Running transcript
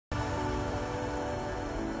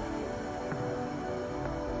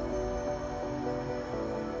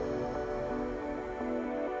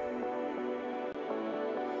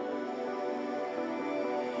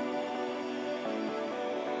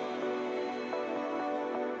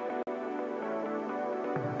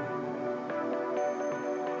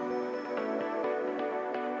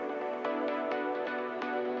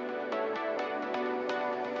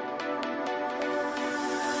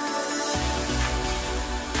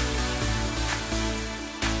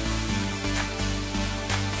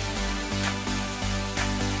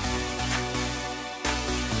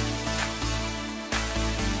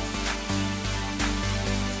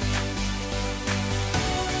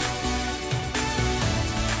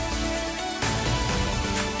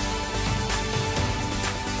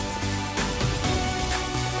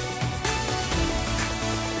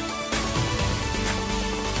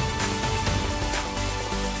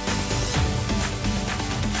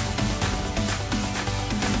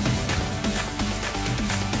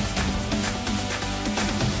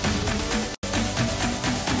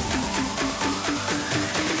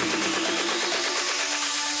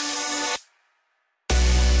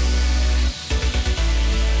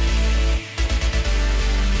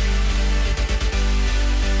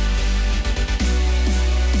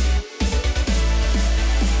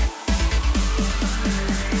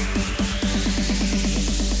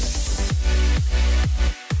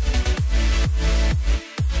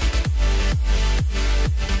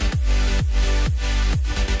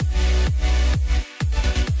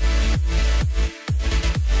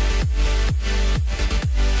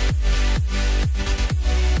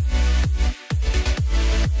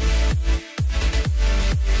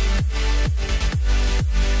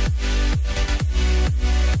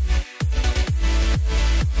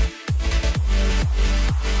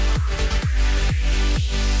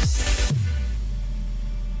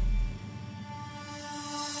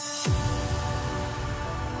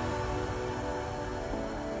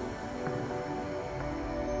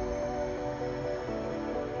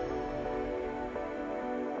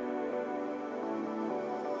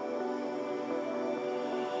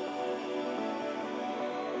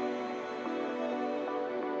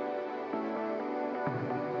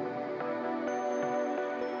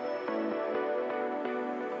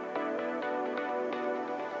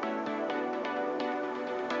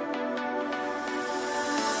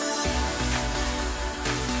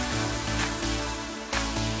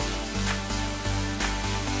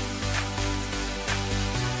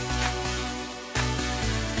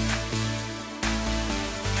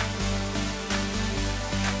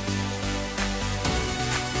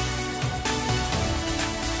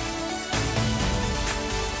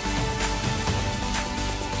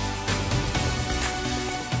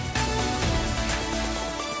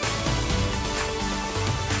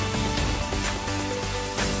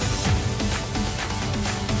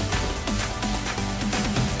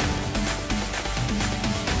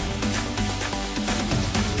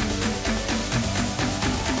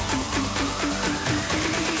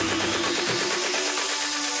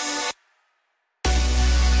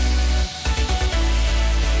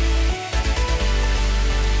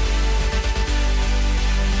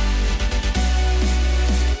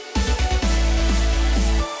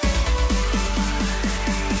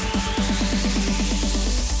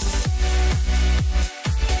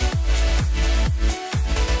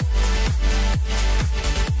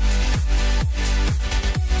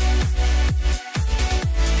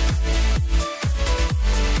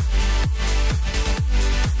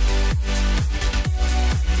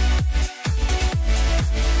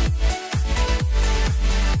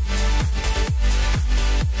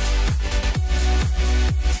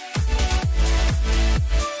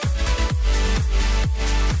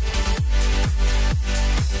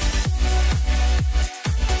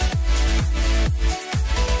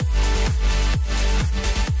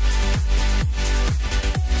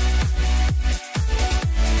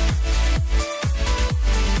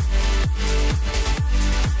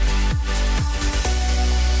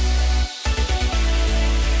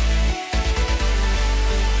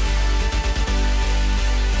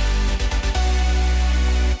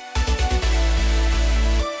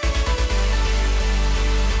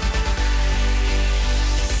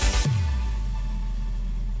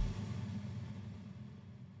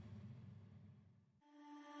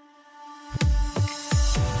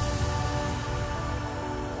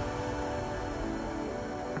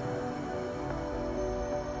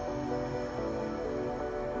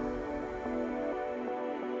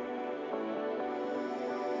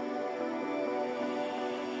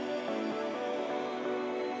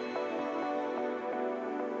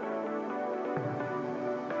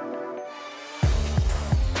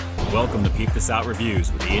Welcome to Peep This Out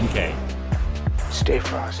Reviews with Ian K. Stay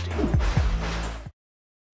frosty.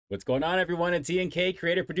 What's going on, everyone? It's Ian K,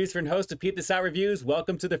 creator, producer, and host of Peep This Out Reviews.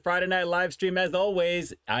 Welcome to the Friday night live stream. As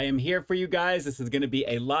always, I am here for you guys. This is going to be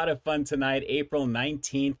a lot of fun tonight, April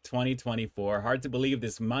 19th, 2024. Hard to believe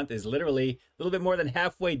this month is literally a little bit more than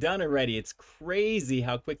halfway done already. It's crazy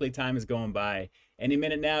how quickly time is going by. Any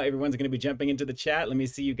minute now, everyone's going to be jumping into the chat. Let me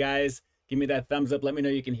see you guys. Give me that thumbs up. Let me know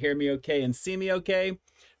you can hear me okay and see me okay.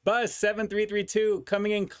 Buzz7332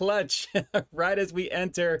 coming in clutch right as we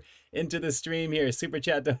enter into the stream here. Super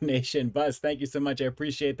chat donation. Buzz, thank you so much. I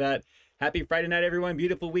appreciate that. Happy Friday night, everyone.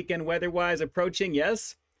 Beautiful weekend weather-wise approaching.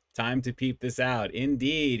 Yes, time to peep this out.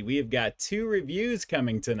 Indeed, we have got 2 reviews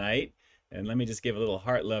coming tonight. And let me just give a little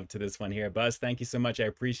heart love to this one here. Buzz, thank you so much. I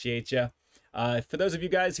appreciate you. For those of you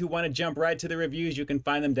guys who want to jump right to the reviews, you can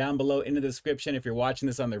find them down below in the description if you're watching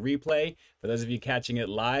this on the replay. For those of you catching it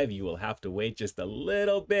live, you will have to wait just a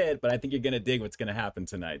little bit, but I think you're going to dig what's going to happen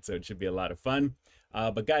tonight, so it should be a lot of fun.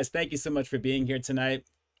 But guys, thank you so much for being here tonight.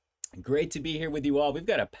 Great to be here with you all. We've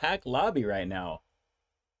got a packed lobby right now.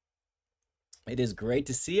 It is great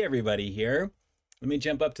to see everybody here. Let me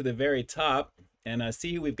jump up to the very top and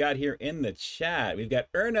see who we've got here in the chat. We've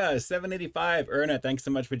got Erna785. Erna, thanks so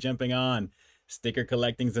much for jumping on. Sticker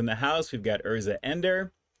collecting's in the house. We've got Urza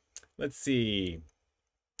Ender. Let's see.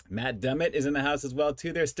 Matt Dummett is in the house as well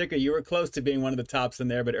too. There, Sticker, you were close to being one of the tops in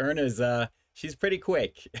there, but Erna's she's pretty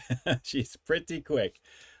quick. She's pretty quick.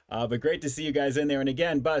 But great to see you guys in there. And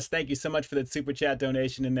again, Buzz, thank you so much for that super chat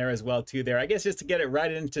donation in there as well too there. I guess just to get it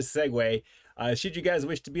right into segue, should you guys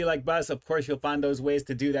wish to be like Buzz, of course, you'll find those ways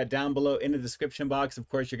to do that down below in the description box. Of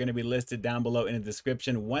course, you're going to be listed down below in the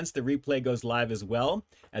description once the replay goes live as well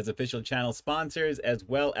as official channel sponsors, as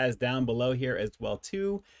well as down below here as well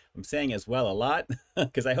too. I'm saying as well a lot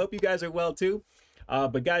because I hope you guys are well too.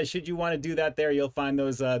 But guys, should you want to do that there, you'll find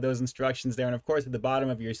those instructions there. And of course, at the bottom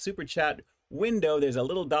of your super chat window, there's a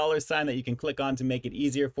little $sign that you can click on to make it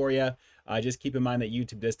easier for you. Just keep in mind that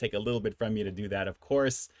YouTube does take a little bit from you to do that, of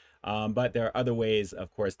course. But there are other ways,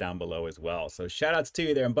 of course, down below as well. So shout outs to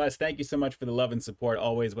you there. And Buzz, thank you so much for the love and support.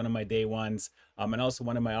 Always one of my day ones, and also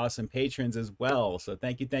one of my awesome patrons as well. So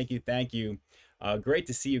thank you, thank you, thank you. Great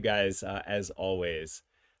to see you guys as always.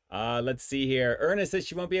 Let's see here. Erna says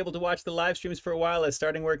she won't be able to watch the live streams for a while as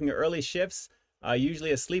starting working early shifts.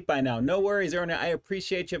 Usually asleep by now. No worries, Erna. I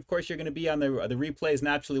appreciate you. Of course, you're going to be on the replays.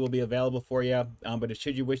 Naturally, will be available for you. But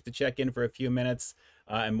should you wish to check in for a few minutes,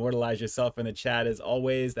 immortalize yourself in the chat as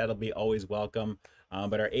always, that'll be always welcome.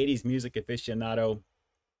 But our 80s music aficionado,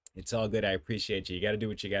 it's all good. I appreciate you. You got to do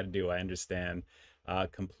what you got to do. I understand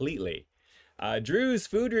completely. Drew's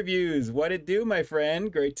Food Reviews. What it do, my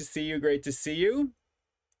friend? Great to see you. Great to see you.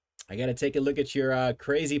 I got to take a look at your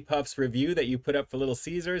Crazy Puffs review that you put up for Little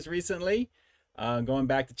Caesars recently. Going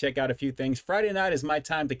back to check out a few things. Friday night is my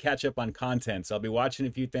time to catch up on content. So I'll be watching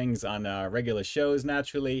a few things on regular shows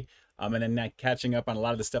naturally. And then catching up on a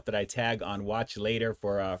lot of the stuff that I tag on Watch Later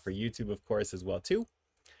for YouTube, of course, as well too.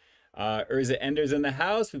 Urza Ender's in the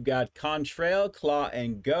house. We've got Contrail, Claw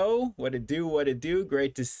and Go. What it do, what it do.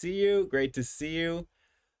 Great to see you. Great to see you.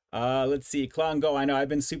 Let's see, Claw and Go. I know I've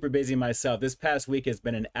been super busy myself. This past week has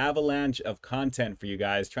been an avalanche of content for you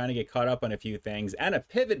guys, trying to get caught up on a few things, and a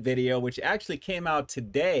pivot video, which actually came out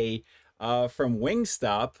today from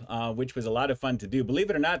Wingstop, which was a lot of fun to do. Believe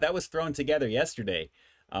it or not, that was thrown together yesterday.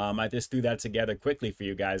 I just threw that together quickly for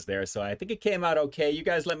you guys there, so I think it came out okay. You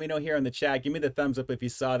guys let me know here in the chat. Give me the thumbs up if you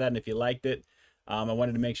saw that and if you liked it. I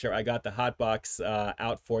wanted to make sure I got the hot box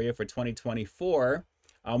out for you for 2024.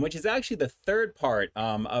 Which is actually the third part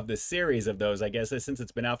of the series of those, I guess, since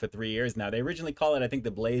it's been out for 3 years now. They originally called it, I think,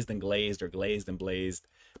 the Blazed and Glazed, or Glazed and Blazed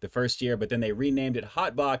the first year, but then they renamed it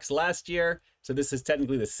Hot Box last year. So this is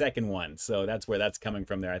technically the second one. So that's where that's coming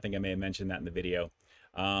from there. I think I may have mentioned that in the video.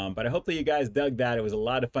 But hopefully you guys dug that. It was a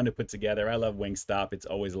lot of fun to put together. I love Wingstop. It's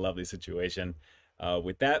always a lovely situation.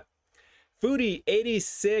 With that,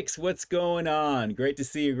 Foodie86, what's going on? Great to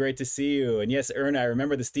see you, great to see you. And yes, Erna, I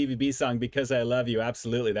remember the Stevie B song, Because I Love You.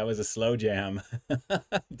 Absolutely, that was a slow jam.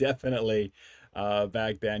 Definitely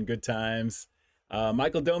back then, good times.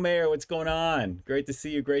 Michael Domayer, what's going on? Great to see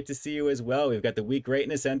you as well. We've got the Week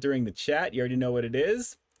Greatness entering the chat. You already know what it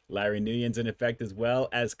is. Larry Nguyen's in effect as well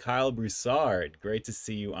as Kyle Broussard. Great to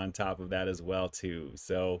see you on top of that as well too.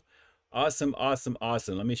 So awesome, awesome,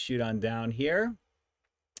 awesome. Let me shoot on down here.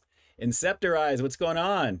 Inceptorize, what's going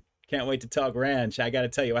on? Can't wait to talk ranch. I got to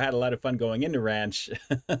tell you, I had a lot of fun going into ranch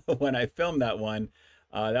when I filmed that one.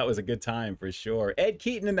 That was a good time for sure. Ed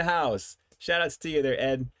Keaton in the house. Shout outs to you there,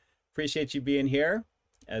 Ed. Appreciate you being here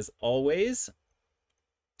as always.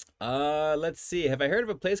 Let's see. Have I heard of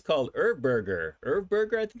a place called Herb Burger? Herb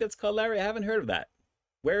Burger, I think that's called, Larry. I haven't heard of that.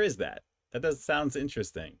 Where is that? That does sounds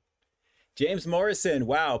interesting. James Morrison,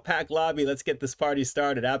 wow, pack lobby, let's get this party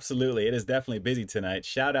started. Absolutely, it is definitely busy tonight.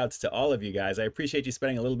 Shout outs to all of you guys. I appreciate you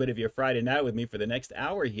spending a little bit of your Friday night with me for the next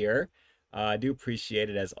hour here. I do appreciate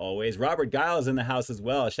it as always. Robert Giles in the house as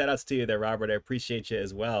well. Shout outs to you there, Robert. I appreciate you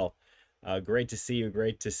as well. Great to see you,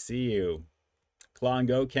 great to see you. Claw and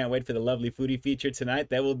Go, can't wait for the lovely foodie feature tonight.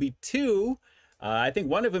 There will be two. I think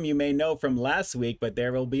one of them you may know from last week, but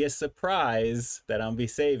there will be a surprise that I'll be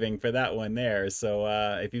saving for that one there. So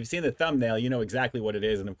if you've seen the thumbnail, you know exactly what it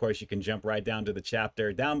is. And of course, you can jump right down to the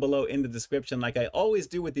chapter down below in the description. Like I always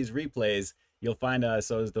do with these replays, you'll find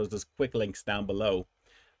those quick links down below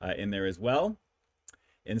in there as well.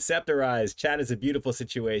 Inceptorize, chat is a beautiful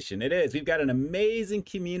situation. It is. We've got an amazing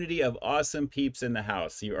community of awesome peeps in the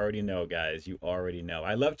house. You already know, guys. You already know.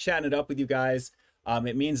 I love chatting it up with you guys.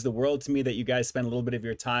 It means the world to me that you guys spend a little bit of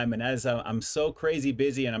your time. And as I'm so crazy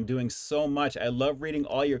busy and I'm doing so much, I love reading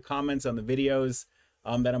all your comments on the videos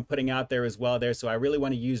that I'm putting out there as well there. So I really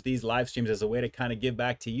want to use these live streams as a way to kind of give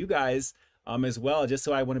back to you guys as well, just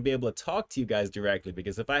so I want to be able to talk to you guys directly.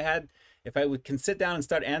 Because if I can sit down and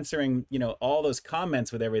start answering, you know, all those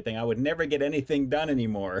comments with everything, I would never get anything done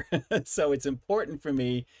anymore. So it's important for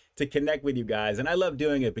me to connect with you guys. And I love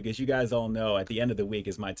doing it because you guys all know at the end of the week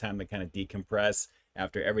is my time to kind of decompress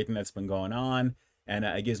after everything that's been going on. And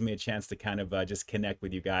it gives me a chance to kind of just connect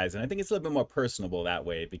with you guys. And I think it's a little bit more personable that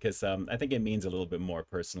way because I think it means a little bit more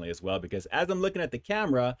personally as well. Because as I'm looking at the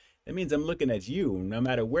camera, it means I'm looking at you, no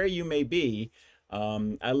matter where you may be.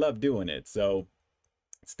 I love doing it. So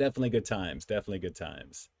it's definitely good times, definitely good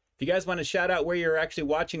times. If you guys want to shout out where you're actually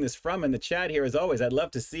watching this from in the chat here, as always, I'd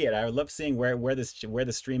love to see it. I would love seeing where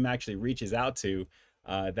the stream actually reaches out to.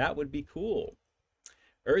 That would be cool.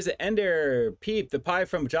 Urza Ender, Peep, the pie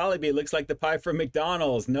from Jollibee looks like the pie from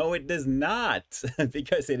McDonald's. No, it does not,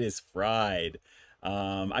 because it is fried.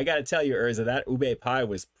 I got to tell you, Urza, that ube pie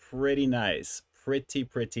was pretty nice.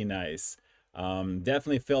 Pretty nice.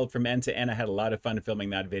 Definitely filled from end to end. I had a lot of fun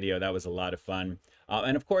filming that video. That was a lot of fun.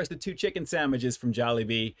 And of course, the 2 chicken sandwiches from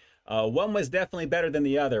Jollibee. One was definitely better than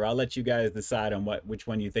the other. I'll let you guys decide on which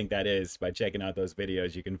one you think that is by checking out those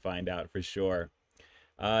videos. You can find out for sure.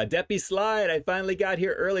 Deppy Slide, I finally got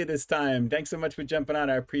here early this time. Thanks so much for jumping on.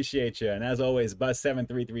 I appreciate you. And as always,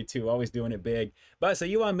 Bus7332, always doing it big. Bus, are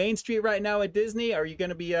you on Main Street right now at Disney? Are you going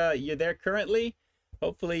to be, you're there currently?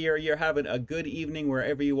 Hopefully you're having a good evening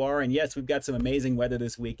wherever you are. And yes, we've got some amazing weather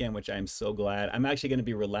this weekend, which I'm so glad. I'm actually going to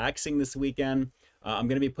be relaxing this weekend. I'm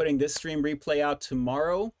going to be putting this stream replay out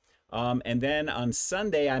tomorrow. And then on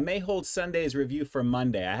Sunday, I may hold Sunday's review for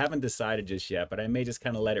Monday. I haven't decided just yet, but I may just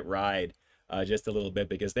kind of let it ride just a little bit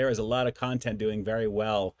because there is a lot of content doing very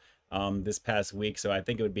well this past week. So I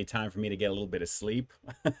think it would be time for me to get a little bit of sleep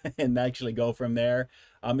and actually go from there.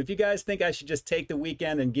 If you guys think I should just take the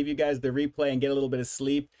weekend and give you guys the replay and get a little bit of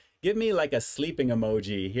sleep, give me like a sleeping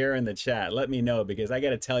emoji here in the chat. Let me know because I got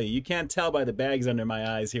to tell you, you can't tell by the bags under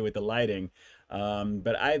my eyes here with the lighting.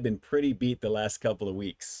 But I've been pretty beat the last couple of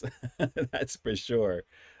weeks. That's for sure.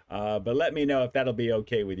 But let me know if that'll be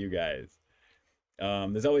okay with you guys.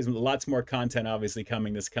 There's always lots more content obviously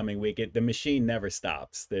coming this coming week. The machine never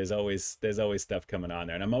stops. There's always stuff coming on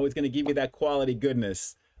there. And I'm always going to give you that quality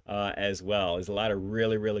goodness as well. There's a lot of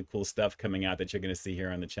really cool stuff coming out that you're going to see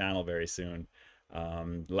here on the channel very soon.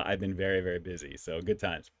 I've been very busy, so good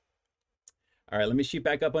times. All right, let me shoot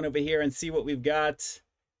back up on over here and see what we've got.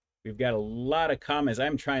 We've got a lot of comments.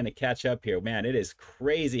 I'm trying to catch up here. Man, it is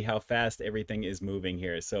crazy how fast everything is moving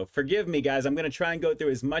here. So forgive me, guys. I'm going to try and go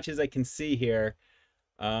through as much as I can see here.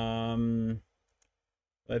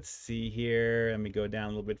 Let's see here. Let me go down a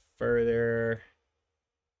little bit further.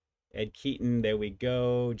 Ed Keaton, there we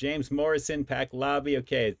go. James Morrison, Pack Lobby.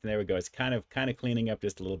 Okay, there we go. It's kind of cleaning up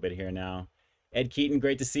just a little bit here now. Ed Keaton,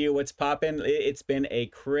 great to see you. What's poppin'? It's been a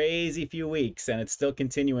crazy few weeks, and it's still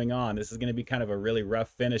continuing on. This is going to be kind of a really rough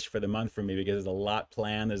finish for the month for me because there's a lot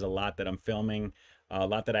planned. There's a lot that I'm filming, a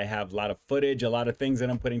lot that I have, a lot of footage, a lot of things that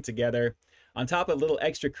I'm putting together. On top of little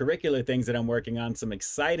extracurricular things that I'm working on, some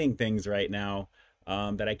exciting things right now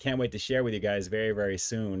that I can't wait to share with you guys very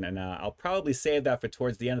soon. And I'll probably save that for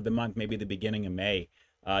towards the end of the month, maybe the beginning of May.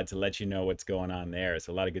 To let you know what's going on there. It's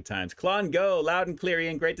a lot of good times. Claw and Go, loud and clear,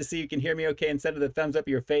 Ian. Great to see you can hear me okay. Instead of the thumbs up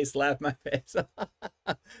your face, laugh my face.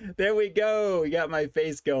 There we go. We got my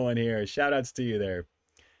face going here. Shout outs to you there.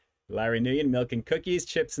 Larry Nguyen, milk and cookies,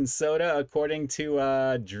 chips and soda, according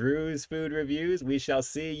to Drew's food reviews. We shall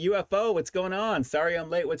see. UFO, what's going on? Sorry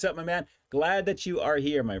I'm late. What's up, my man? Glad that you are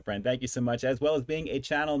here, my friend. Thank you so much, as well as being a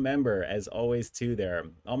channel member, as always, too, there.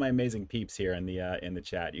 All my amazing peeps here in the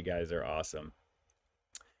chat. You guys are awesome.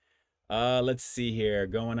 Let's see here.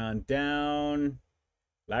 Going on down.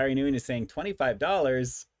 Larry Nguyen is saying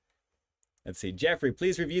 $25. Let's see. Jeffrey,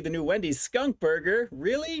 please review the new Wendy's skunk burger.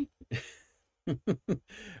 Really?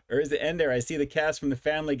 Or is it Ender? I see the cast from the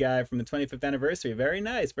Family Guy from the 25th anniversary. Very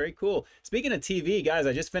nice. Very cool. Speaking of TV, guys,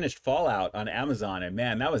 I just finished Fallout on Amazon, and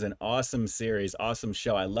man, that was an awesome series, awesome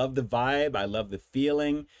show. I love the vibe. I love the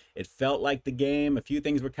feeling. It felt like the game. A few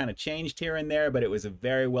things were kind of changed here and there, but it was a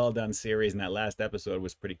very well done series, and that last episode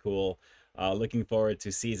was pretty cool. Looking forward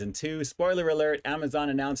to season 2. Spoiler alert, Amazon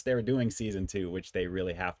announced they were doing season 2, which they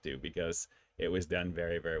really have to because it was done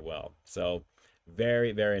very, very well. So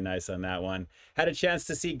very, very nice on that one. Had a chance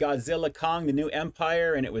to see Godzilla Kong, The New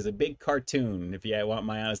Empire, and it was a big cartoon. If you want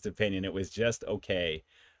my honest opinion, it was just okay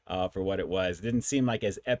for what it was. It didn't seem like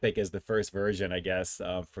as epic as the first version, I guess,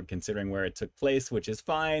 for considering where it took place, which is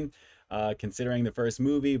fine, considering the first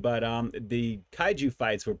movie. But the kaiju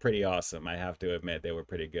fights were pretty awesome, I have to admit. They were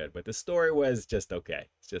pretty good. But the story was just okay.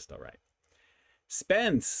 It's just all right.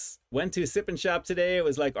 Spence went to Sip and Shop today. It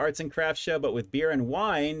was like arts and crafts show, but with beer and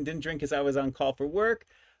wine. Didn't drink as I was on call for work,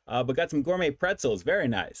 but got some gourmet pretzels. Very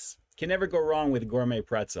nice. Can never go wrong with a gourmet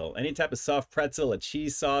pretzel. Any type of soft pretzel, a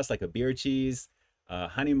cheese sauce like a beer cheese,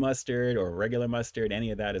 honey mustard or regular mustard,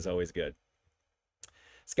 any of that is always good.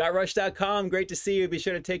 ScottRush.com, great to see you. Be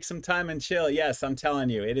sure to take some time and chill. Yes, I'm telling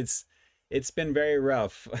you, it's been very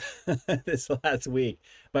rough this last week,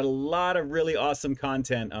 but a lot of really awesome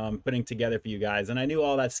content putting together for you guys. And I knew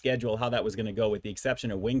all that schedule, how that was going to go, with the exception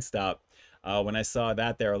of Wingstop. When I saw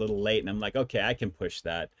that there a little late, and I'm like, okay, I can push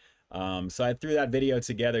that. So I threw that video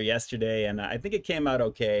together yesterday, and I think it came out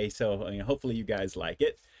okay. So hopefully you guys like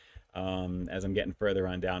it as I'm getting further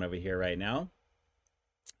on down over here right now.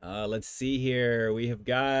 Let's see here. We have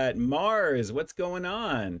got Mars. What's going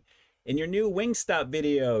on? In your new Wingstop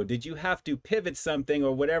video, did you have to pivot something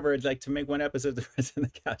or whatever, like to make one episode of The Rest on the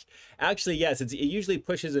Couch? Actually, yes, it usually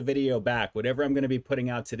pushes a video back. Whatever I'm going to be putting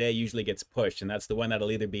out today usually gets pushed, and that's the one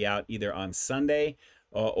that'll either be out either on Sunday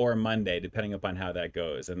or Monday, depending upon how that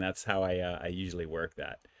goes. And that's how I usually work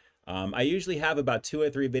that. I usually have about 2 or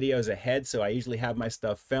 3 videos ahead, so I usually have my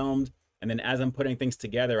stuff filmed. And then as I'm putting things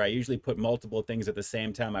together, I usually put multiple things at the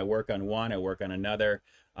same time. I work on one, I work on another,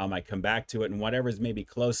 I come back to it, and whatever's maybe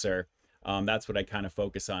closer, that's what I kind of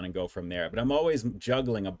focus on and go from there. But I'm always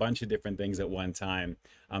juggling a bunch of different things at one time.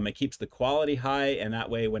 It keeps the quality high, and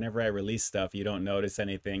that way whenever I release stuff, you don't notice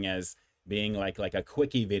anything as being like a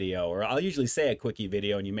quickie video, or I'll usually say a quickie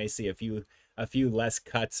video, and you may see a few less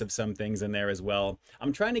cuts of some things in there as well.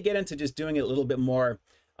 I'm trying to get into just doing it a little bit more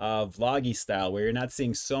vloggy style, where you're not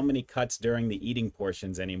seeing so many cuts during the eating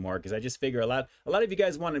portions anymore, because I just figure a lot of you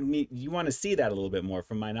guys want to see that a little bit more,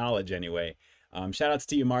 from my knowledge anyway. Shout outs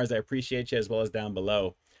to you, Mars. I appreciate you, as well as down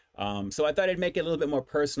below. So I thought I'd make it a little bit more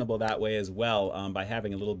personable that way as well, by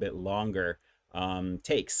having a little bit longer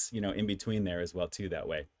takes, in between there as well too, that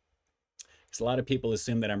way. Because a lot of people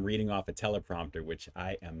assume that I'm reading off a teleprompter, which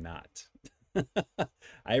I am not.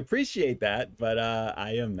 I appreciate that, but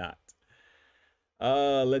I am not.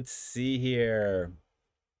 Let's see here.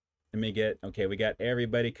 Let me get, okay, we got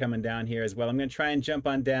everybody coming down here as well. I'm going to try and jump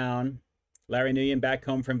on down. Larry Nguyen back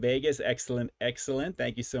home from Vegas. Excellent, excellent.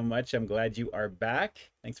 Thank you so much. I'm glad you are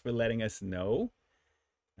back. Thanks for letting us know.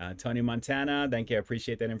 Tony Montana, thank you. I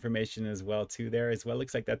appreciate that information as well too there as well.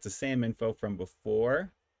 Looks like that's the same info from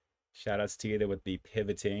before. Shout outs to you there with the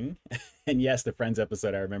pivoting. And yes, the Friends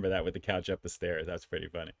episode, I remember that with the couch up the stairs. That's pretty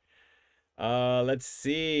funny. Let's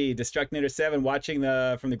see. Destructinator 7 watching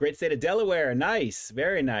from the great state of Delaware. Nice.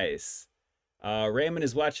 Very nice. Raymond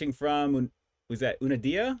is watching from, was that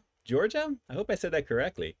Unadilla, Georgia? I hope I said that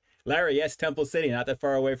correctly. Larry, yes, Temple City, not that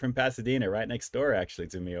far away from Pasadena, right next door actually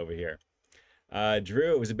to me over here.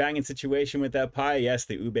 Drew, it was a banging situation with that pie. Yes,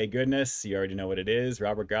 the ube goodness. You already know what it is.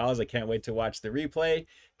 Robert Giles, I can't wait to watch the replay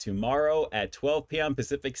tomorrow at 12 p.m.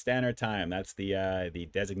 Pacific Standard Time. That's the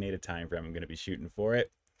designated time frame I'm going to be shooting for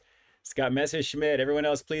it. Scott Messerschmidt, everyone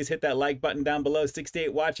else, please hit that like button down below.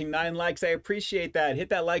 68 watching, 9 likes. I appreciate that. Hit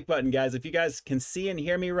that like button, guys. If you guys can see and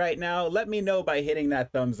hear me right now, let me know by hitting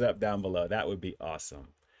that thumbs up down below. That would be awesome.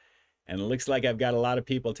 And it looks like I've got a lot of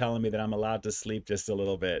people telling me that I'm allowed to sleep just a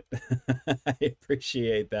little bit. I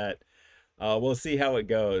appreciate that. We'll see how it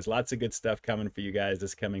goes. Lots of good stuff coming for you guys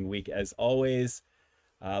this coming week. As always,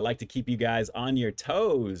 I like to keep you guys on your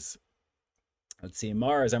toes. Let's see,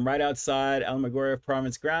 Mars, I'm right outside Alamogordo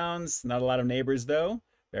Province grounds. Not a lot of neighbors, though.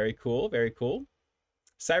 Very cool, very cool.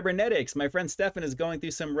 Cybernetics, my friend Stefan is going through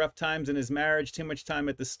some rough times in his marriage, too much time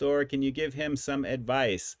at the store. Can you give him some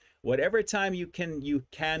advice? Whatever time you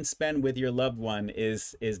can spend with your loved one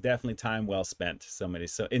is definitely time well spent,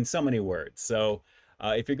 in so many words. So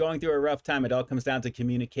if you're going through a rough time, it all comes down to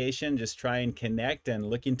communication. Just try and connect and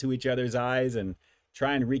look into each other's eyes and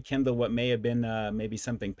try and rekindle what may have been maybe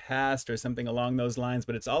something past or something along those lines.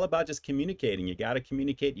 But it's all about just communicating. You got to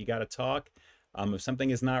communicate. You got to talk. If something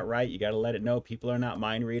is not right, you got to let it know. People are not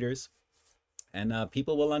mind readers, and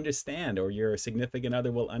people will understand, or your significant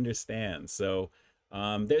other will understand. So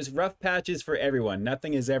there's rough patches for everyone.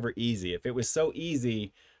 Nothing is ever easy. If it was so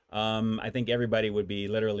easy, I think everybody would be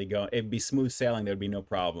literally going, it'd be smooth sailing. There'd be no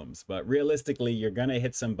problems. But realistically, you're going to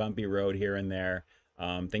hit some bumpy road here and there.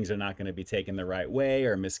 Things are not going to be taken the right way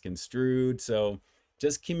or misconstrued. So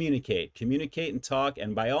just communicate and talk.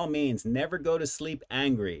 And by all means, never go to sleep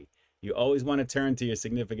angry. You always want to turn to your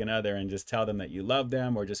significant other and just tell them that you love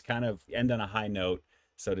them, or just kind of end on a high note,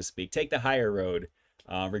 so to speak. Take the higher road,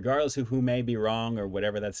 regardless of who may be wrong or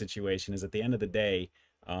whatever that situation is. At the end of the day,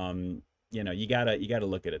 you know, you gotta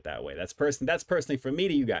look at it that way. That's personally from me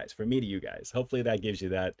to you guys. Hopefully that gives you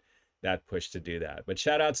that push to do that. But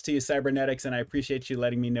shout outs to you, Cybernetics, and I appreciate you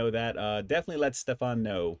letting me know that. Definitely let Stefan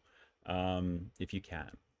know if you can.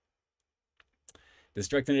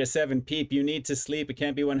 Destructinator 7, Peep, you need to sleep. It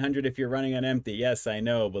can't be 100 if you're running on empty. Yes, I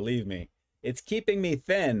know, believe me. It's keeping me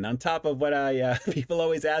thin, on top of what people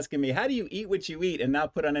always asking me, how do you eat what you eat and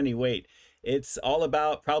not put on any weight? It's all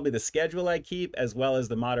about probably the schedule I keep, as well as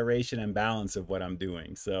the moderation and balance of what I'm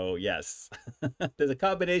doing. So yes, there's a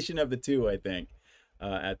combination of the two, I think,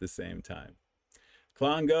 at the same time.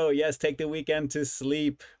 Klongo, yes, take the weekend to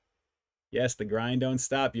sleep. Yes, the grind don't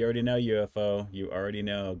stop. You already know, UFO. You already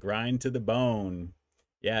know. Grind to the bone.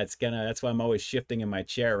 Yeah, that's why I'm always shifting in my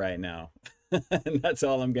chair right now. And that's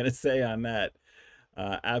all I'm gonna say on that.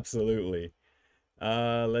 Absolutely.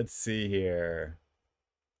 Let's see here.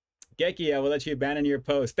 Geki, I will let you abandon your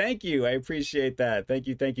post. Thank you. I appreciate that. Thank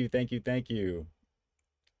you.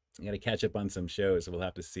 I gotta catch up on some shows, so we'll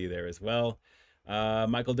have to see there as well.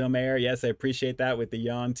 Michael Domayer, yes, I appreciate that with the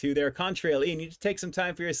yawn too there. Contrail, you need to take some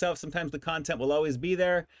time for yourself. Sometimes the content will always be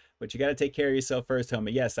there, but you got to take care of yourself first,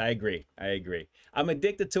 homie. Yes, I agree. I'm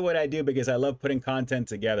addicted to what I do because I love putting content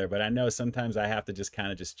together, but I know sometimes I have to just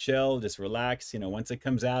kind of just chill, just relax. You know, once it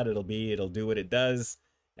comes out, it'll do what it does,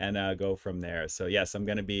 and go from there. So yes, I'm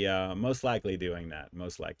going to be most likely doing that.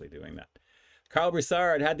 Carl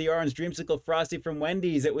Broussard had the orange dreamsicle frosty from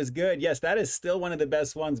Wendy's. It was good. Yes, that is still one of the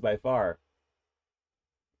best ones by far.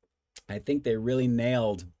 I think they really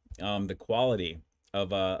nailed the quality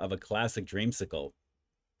of a classic dreamsicle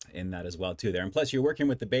in that as well too there. And plus you're working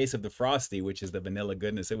with the base of the frosty, which is the vanilla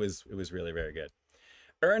goodness. It was really very good.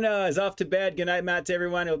 Erna is off to bed. Good night, Matt, to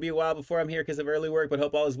everyone. It'll be a while before I'm here because of early work, but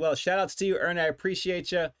hope all is well. Shout outs to you, Erna. I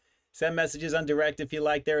appreciate you. Send messages on direct if you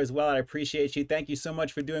like there as well. I appreciate you. Thank you so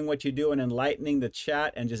much for doing what you do and enlightening the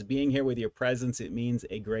chat and just being here with your presence. It means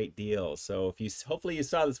a great deal. So if hopefully you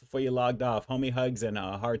saw this before you logged off. Homie hugs and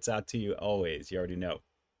hearts out to you always. You already know.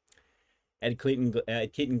 Ed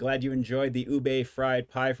Keaton, glad you enjoyed the ube fried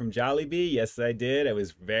pie from Jollibee. Yes, I did. It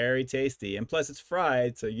was very tasty. And plus it's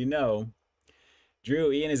fried, so you know.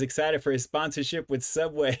 Drew, Ian is excited for his sponsorship with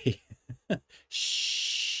Subway.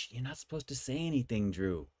 Shh, you're not supposed to say anything,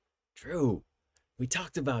 Drew. Drew, we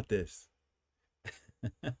talked about this.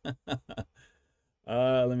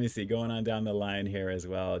 Let me see, going on down the line here as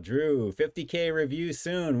well. Drew, 50K review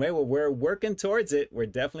soon. Wait, well, we're working towards it. We're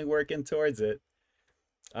definitely working towards it.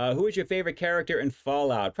 Who is your favorite character in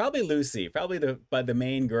Fallout? Probably Lucy, probably the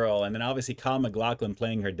main girl, and then obviously Kyle MacLachlan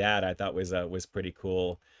playing her dad. I thought was pretty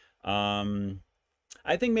cool.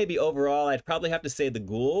 I think maybe overall I'd probably have to say the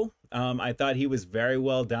Ghoul. I thought he was very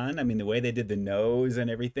well done. I mean, the way they did the nose and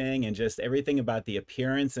everything, and just everything about the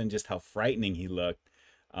appearance and just how frightening he looked.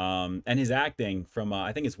 And his acting from,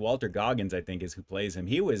 I think it's Walter Goggins, I think is who plays him.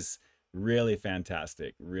 He was really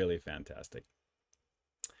fantastic, really fantastic.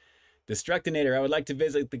 Destructinator, I would like to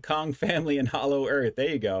visit the Kong family in Hollow Earth. There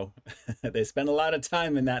you go. They spend a lot of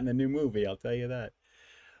time in that in the new movie, I'll tell you that.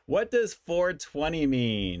 What does 420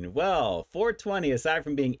 mean? Well, 420, aside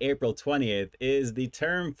from being April 20th, is the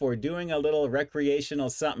term for doing a little recreational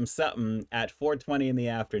something at 4:20 in the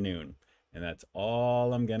afternoon. And that's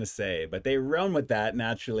all I'm going to say. But they run with that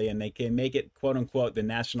naturally, and they can make it, quote unquote, the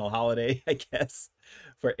national holiday, I guess,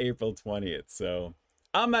 for April 20th. So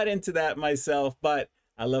I'm not into that myself, but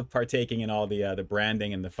I love partaking in all the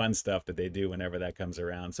branding and the fun stuff that they do whenever that comes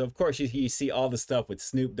around. So, of course, you see all the stuff with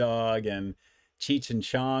Snoop Dogg and Cheech and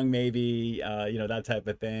Chong, maybe, you know, that type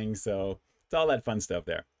of thing. So it's all that fun stuff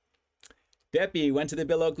there. Deppy went to the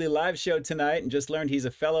Bill Oakley live show tonight and just learned he's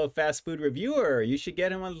a fellow fast food reviewer. You should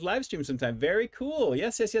get him on the live stream sometime. Very cool.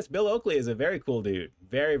 Yes. Bill Oakley is a very cool dude.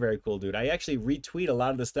 Very, very cool dude. I actually retweet a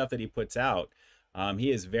lot of the stuff that he puts out.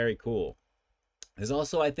 He is very cool. There's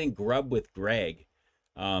also, I think, Grub with Greg.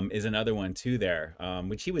 is another one too there,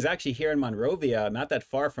 which he was actually here in Monrovia, not that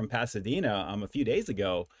far from Pasadena, a few days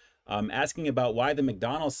ago, asking about why the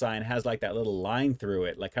McDonald's sign has like that little line through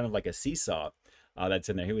it, like kind of like a seesaw that's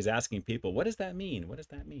in there. He was asking people, what does that mean? What does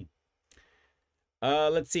that mean?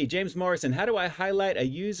 Let's see, James Morrison, how do I highlight a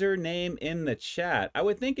username in the chat? I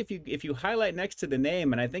would think if you highlight next to the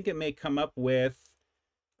name, and I think it may come up with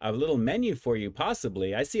a little menu for you,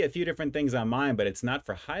 possibly. I see a few different things on mine, but it's not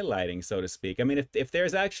for highlighting, so to speak. I mean, if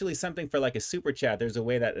there's actually something for like a super chat, there's a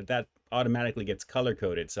way that automatically gets color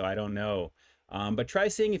coded, so I don't know. But try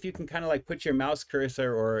seeing if you can kind of like put your mouse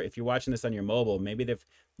cursor, or if you're watching this on your mobile, maybe if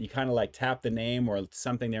you kind of like tap the name or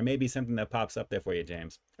something, there may be something that pops up there for you,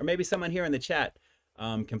 James. Or maybe someone here in the chat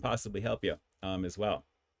can possibly help you as well.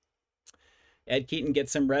 Ed Keaton, get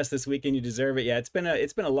some rest this weekend. You deserve it. Yeah, it's been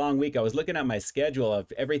a long week. I was looking at my schedule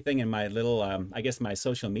of everything in my little, I guess my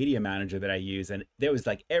social media manager that I use, and there was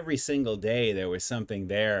like every single day there was something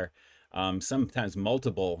there. Sometimes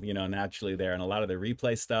multiple, you know, naturally there, and a lot of the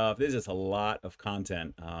replay stuff. There's just a lot of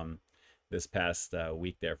content this past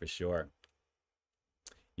week there for sure.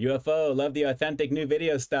 UFO, love the authentic new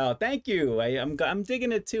video style. Thank you. I'm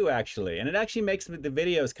digging it too, actually. And it actually makes the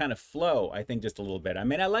videos kind of flow, I think, just a little bit. I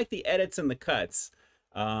mean, I like the edits and the cuts,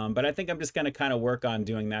 but I think I'm just going to kind of work on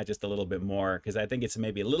doing that just a little bit more, because I think it's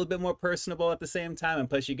maybe a little bit more personable at the same time. And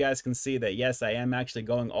plus, you guys can see that, yes, I am actually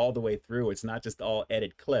going all the way through. It's not just all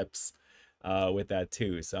edit clips with that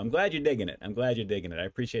too. So I'm glad you're digging it. I'm glad you're digging it. I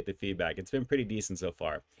appreciate the feedback. It's been pretty decent so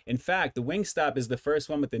far. In fact, the Wingstop is the first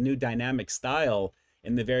one with the new dynamic style.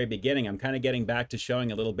 In the very beginning, I'm kind of getting back to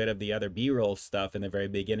showing a little bit of the other B-roll stuff in the very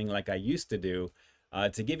beginning like I used to do,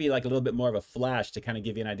 to give you like a little bit more of a flash to kind of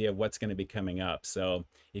give you an idea of what's going to be coming up. So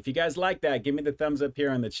if you guys like that, give me the thumbs up here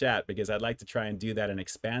on the chat, because I'd like to try and do that and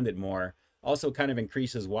expand it more. Also kind of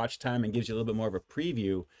increases watch time and gives you a little bit more of a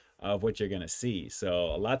preview of what you're going to see.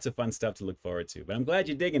 So lots of fun stuff to look forward to. But I'm glad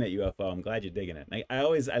you're digging it, UFO. I'm glad you're digging it.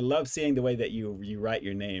 I love seeing the way that you write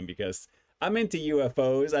your name, because I'm into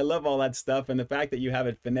UFOs. I love all that stuff, and the fact that you have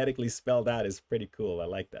it phonetically spelled out is pretty cool. I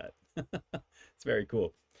like that. It's very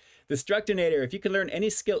cool. The Structinator, if you could learn any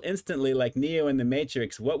skill instantly like Neo in The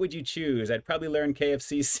Matrix, what would you choose? I'd probably learn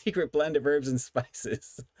KFC's secret blend of herbs and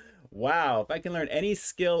spices. Wow, if I can learn any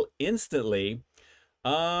skill instantly,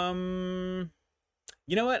 you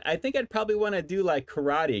know what? I think I'd probably want to do like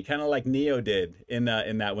karate, kind of like Neo did in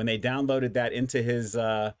that, when they downloaded that into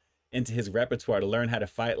his repertoire to learn how to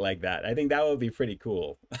fight like that. I think that would be pretty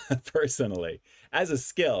cool, personally. As a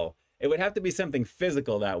skill, it would have to be something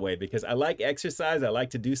physical that way, because I like exercise. I like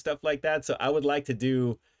to do stuff like that. So I would like to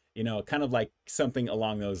do, you know, kind of like something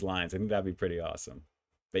along those lines. I think that'd be pretty awesome.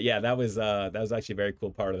 But yeah, that was actually a very cool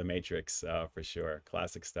part of The Matrix, for sure.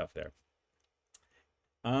 Classic stuff there.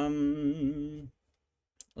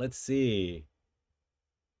 Let's see.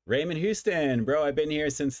 Raymond Houston, bro, I've been here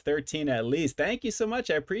since 13 at least. Thank you so much.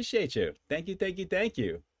 I appreciate you. Thank you, thank you, thank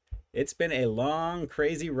you. It's been a long,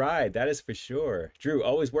 crazy ride. That is for sure. Drew,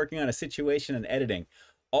 always working on a situation and editing.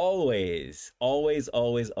 Always, always,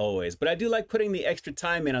 always, always. But I do like putting the extra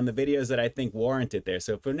time in on the videos that I think warrant it there.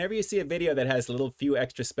 So if whenever you see a video that has a little few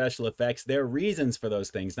extra special effects, there are reasons for those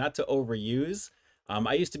things, not to overuse.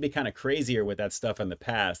 I used to be kind of crazier with that stuff in the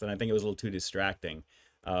past, and I think it was a little too distracting.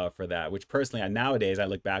 For that, which personally, nowadays I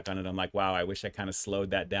look back on it, I'm like, wow, I wish I kind of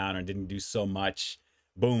slowed that down or didn't do so much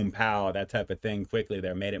boom, pow, that type of thing quickly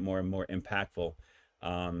there, made it more and more impactful.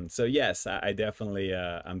 So yes, I definitely,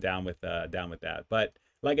 I'm down with that. But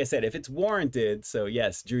like I said, if it's warranted, so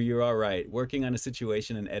yes, Drew, you're all right. Working on a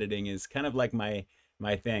situation and editing is kind of like my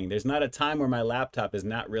thing. There's not a time where my laptop is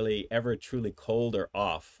not really ever truly cold or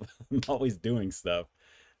off. I'm always doing stuff.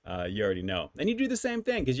 You already know. And you do the same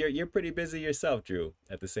thing, because you're pretty busy yourself, Drew,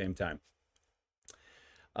 at the same time.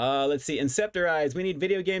 Let's see. Inceptorize. We need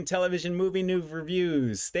video game, television, movie new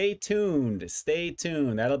reviews. Stay tuned. Stay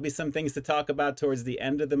tuned. That'll be some things to talk about towards the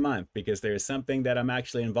end of the month, because there's something that I'm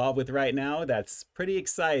actually involved with right now that's pretty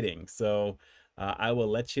exciting. So I will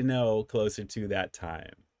let you know closer to that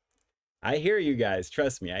time. I hear you guys.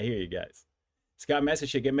 Trust me. I hear you guys. Scott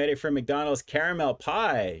Messerschmidt, get ready for McDonald's caramel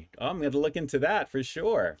pie. Oh, I'm going to look into that for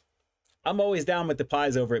sure. I'm always down with the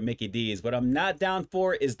pies over at Mickey D's. What I'm not down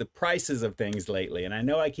for is the prices of things lately. And I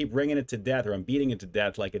know I keep ringing it to death, or I'm beating it to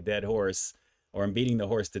death like a dead horse, or I'm beating the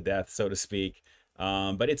horse to death, so to speak.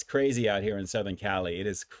 But it's crazy out here in Southern Cali. It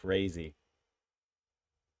is crazy.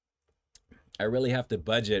 I really have to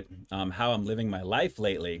budget how I'm living my life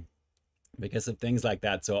lately, because of things like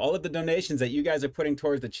that. So all of the donations that you guys are putting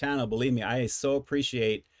towards the channel, believe me, I so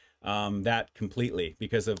appreciate that completely,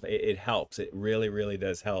 because of it helps. It really, really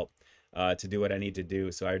does help. to do what I need to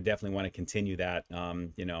do. So I definitely want to continue that,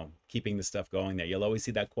 you know, keeping the stuff going there. You'll always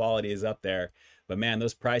see that quality is up there. But man,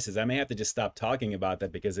 those prices, I may have to just stop talking about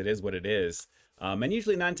that because it is what it is. And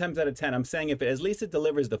usually 9 times out of 10, I'm saying if it, at least it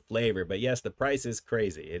delivers the flavor. But yes, the price is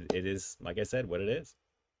crazy. It is, like I said, what it is.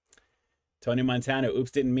 Tony Montana, oops,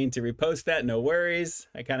 didn't mean to repost that. No worries.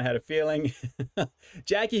 I kind of had a feeling.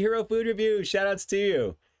 Jackie Hero Food Review, shout outs to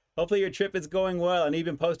you. Hopefully your trip is going well and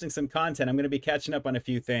even posting some content. I'm going to be catching up on a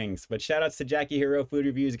few things. But shout outs to Jackie Hero Food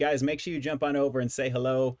Reviews. Guys, make sure you jump on over and say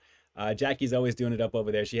hello. Jackie's always doing it up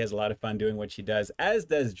over there. She has a lot of fun doing what she does, as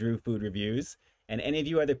does Drew Food Reviews. And any of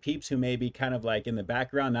you other peeps who may be kind of like in the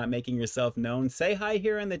background, not making yourself known, say hi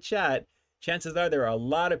here in the chat. Chances are there are a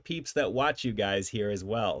lot of peeps that watch you guys here as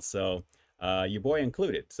well. So your boy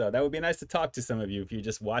included. So that would be nice to talk to some of you if you're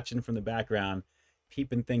just watching from the background,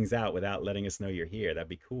 peeping things out without letting us know you're here. That'd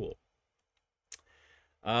be cool.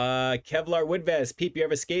 Kevlar Woodvest, Peep, you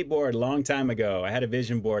ever skateboard? Long time ago. I had a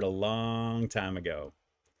vision board a long time ago.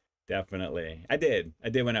 Definitely. I did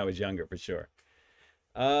when I was younger, for sure.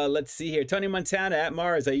 Let's see here. Tony Montana at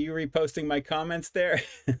Mars, are you reposting my comments there?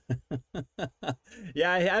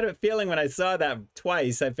 Yeah, I had a feeling when I saw that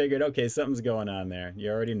twice, I figured, okay, something's going on there.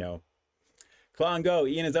 You already know. Klon Go,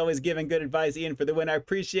 Ian is always giving good advice. Ian, for the win, I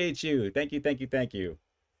appreciate you. Thank you, thank you, thank you.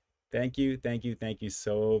 Thank you, thank you, thank you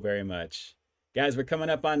so very much. Guys, we're coming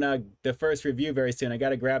up on the first review very soon. I got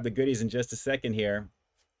to grab the goodies in just a second here.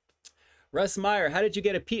 Russ Meyer, how did you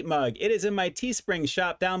get a Peep mug? It is in my Teespring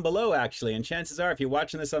shop down below, actually. And chances are, if you're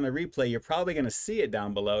watching this on the replay, you're probably going to see it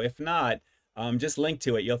down below. If not, just link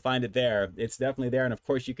to it. You'll find it there. It's definitely there. And of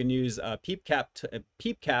course, you can use Peep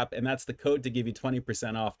Cap, and that's the code to give you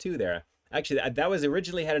 20% off too there. Actually, that was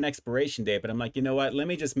originally had an expiration date, but I'm like, you know what? Let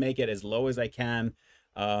me just make it as low as I can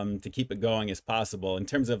to keep it going as possible in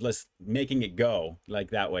terms of making it go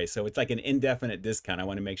like that way. So it's like an indefinite discount I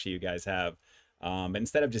want to make sure you guys have. But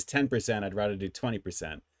instead of just 10%, I'd rather do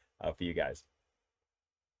 20% for you guys.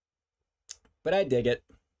 But I dig it.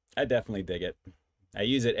 I definitely dig it. I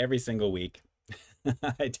use it every single week.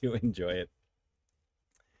 I do enjoy it.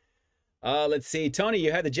 Let's see. Tony,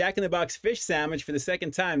 you had the Jack in the Box fish sandwich for the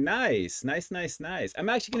second time. Nice, nice, nice, nice. I'm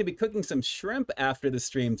actually going to be cooking some shrimp after the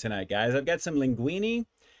stream tonight, guys. I've got some linguine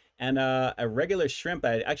and a regular shrimp.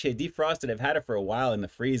 I actually defrosted. I've had it for a while in the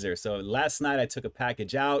freezer. So last night I took a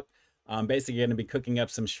package out. I'm basically going to be cooking up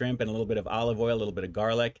some shrimp and a little bit of olive oil, a little bit of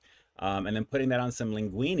garlic, and then putting that on some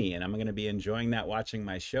linguine. And I'm going to be enjoying that watching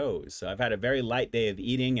my shows. So I've had a very light day of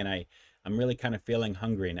eating, and I'm really kind of feeling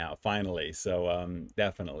hungry now, finally. So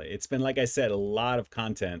definitely. It's been, like I said, a lot of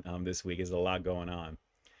content this week. There's a lot going on.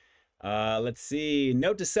 Let's see.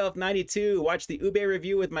 Note to self 92. Watch the Ube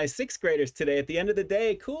review with my 6th graders today at the end of the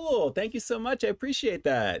day. Cool. Thank you so much. I appreciate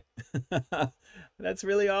that. That's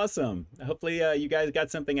really awesome. Hopefully you guys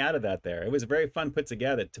got something out of that there. It was very fun to put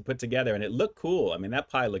together, and it looked cool. I mean, that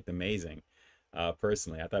pie looked amazing.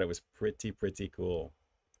 Personally, I thought it was pretty cool.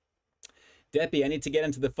 Deppy, I need to get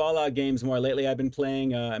into the Fallout games more. Lately, I've been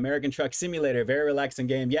playing American Truck Simulator. Very relaxing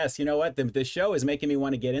game. Yes, you know what? The show is making me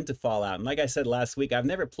want to get into Fallout. And like I said last week, I've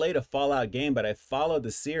never played a Fallout game, but I followed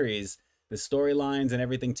the series, the storylines and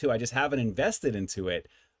everything too. I just haven't invested into it.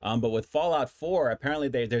 But with Fallout 4, apparently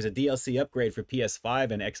there's a DLC upgrade for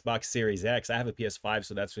PS5 and Xbox Series X. I have a PS5,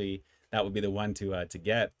 so that would be the one to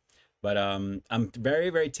get. But I'm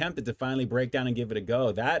very tempted to finally break down and give it a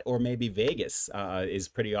go. That or maybe Vegas is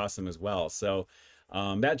pretty awesome as well. So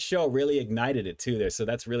that show really ignited it too there. So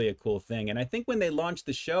that's really a cool thing. And I think when they launched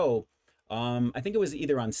the show, I think it was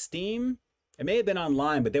either on Steam, it may have been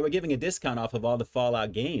online, but they were giving a discount off of all the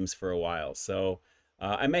Fallout games for a while. So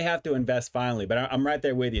I may have to invest finally, but I'm right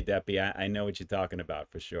there with you, Deppy. I know what you're talking about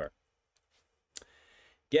for sure.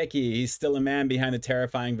 Geki, he's still a man behind the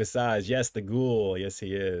terrifying visage. Yes, the ghoul. Yes,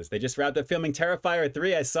 he is. They just wrapped up filming Terrifier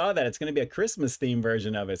 3. I saw that. It's going to be a Christmas themed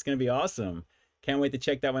version of it. It's going to be awesome. Can't wait to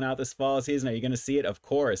check that one out this fall season. Are you going to see it? Of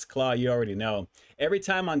course. Claw, you already know. Every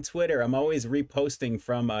time on Twitter, I'm always reposting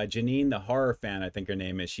from Janine, the horror fan, I think her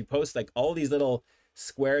name is. She posts like all these little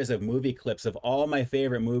squares of movie clips of all my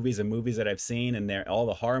favorite movies and movies that I've seen, and all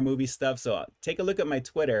the horror movie stuff. So take a look at my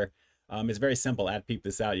Twitter. It's very simple. At Peep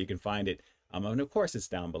This Out. You can find it. And of course, it's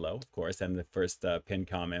down below, of course, and the first pinned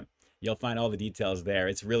comment. You'll find all the details there.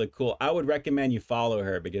 It's really cool. I would recommend you follow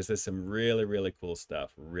her because there's some really cool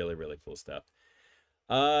stuff. Really cool stuff.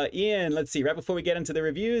 Ian, let's see. Right before we get into the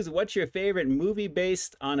reviews, what's your favorite movie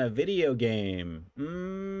based on a video game?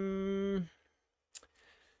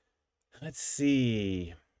 Let's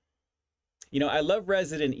see. You know, I love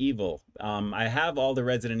Resident Evil. I have all the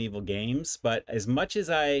Resident Evil games, but as much as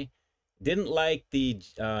I Didn't like the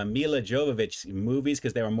Mila Jovovich movies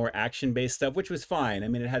because they were more action-based stuff, which was fine. I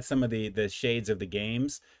mean, it had some of the shades of the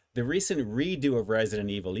games. The recent redo of Resident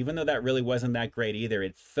Evil, even though that really wasn't that great either,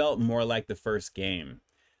 it felt more like the first game.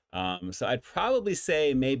 So I'd probably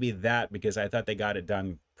say maybe that, because I thought they got it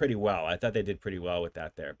done pretty well. I thought they did pretty well with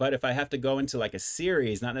that there. But if I have to go into like a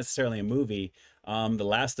series, not necessarily a movie, The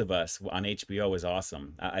Last of Us on HBO was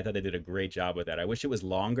awesome. I thought they did a great job with that. I wish it was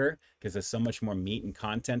longer because there's so much more meat and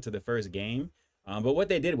content to the first game. But what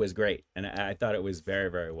they did was great, and I thought it was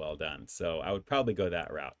very, very well done. So I would probably go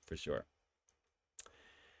that route for sure.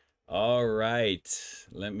 All right,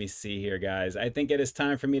 let me see here, guys. I think it is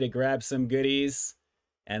time for me to grab some goodies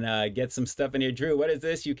and get some stuff in here. Drew, what is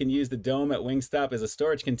this? You can use the dome at Wingstop as a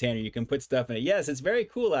storage container. You can put stuff in it. Yes, it's very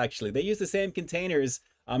cool, actually. They use the same containers,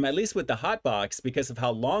 at least with the hot box, because of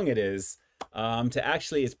how long it is, to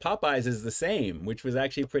actually, its Popeyes is the same, which was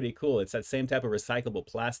actually pretty cool. It's that same type of recyclable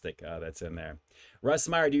plastic that's in there. Russ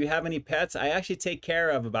Meyer, do you have any pets? I actually take care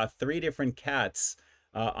of about 3 different cats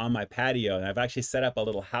on my patio, and I've actually set up a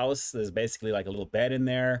little house. There's basically like a little bed in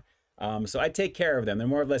there. So I take care of them. They're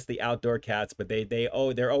more or less the outdoor cats, but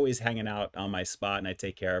they're always hanging out on my spot, and I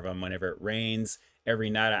take care of them whenever it rains. Every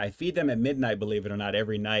night I feed them at midnight, believe it or not,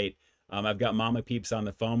 every night. I've got Mama Peeps on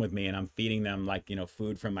the phone with me, and I'm feeding them, like, you know,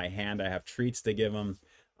 food from my hand. I have treats to give them.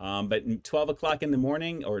 But 12 o'clock in the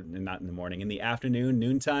morning, or not in the morning, in the afternoon,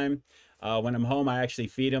 noontime, when I'm home, I actually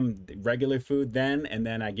feed them regular food then, and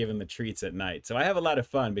then I give them the treats at night. So I have a lot of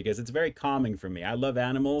fun because it's very calming for me. I love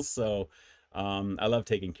animals, so I love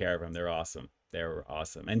taking care of them. They're awesome. They're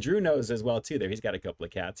awesome. And Drew knows as well, too. There, he's got a couple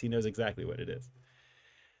of cats. He knows exactly what it is.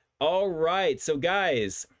 All right. So,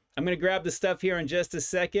 guys, I'm going to grab the stuff here in just a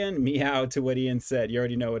second. Meow to what Ian said. You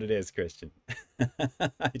already know what it is, Christian.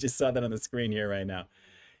 I just saw that on the screen here right now.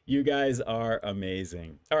 You guys are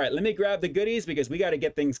amazing. All right, let me grab the goodies because we got to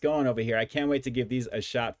get things going over here. I can't wait to give these a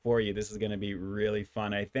shot for you. This is going to be really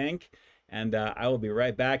fun, I think. And I will be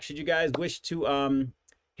right back. Should you guys wish to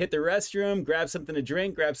hit the restroom, grab something to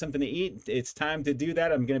drink, grab something to eat, it's time to do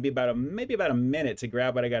that. I'm going to be maybe about a minute to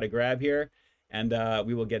grab what I got to grab here, and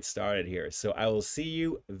we will get started here. So I will see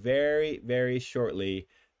you very, very shortly.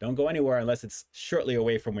 Don't go anywhere unless it's shortly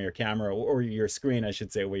away from your camera, or your screen, I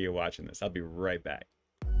should say, where you're watching this. I'll be right back.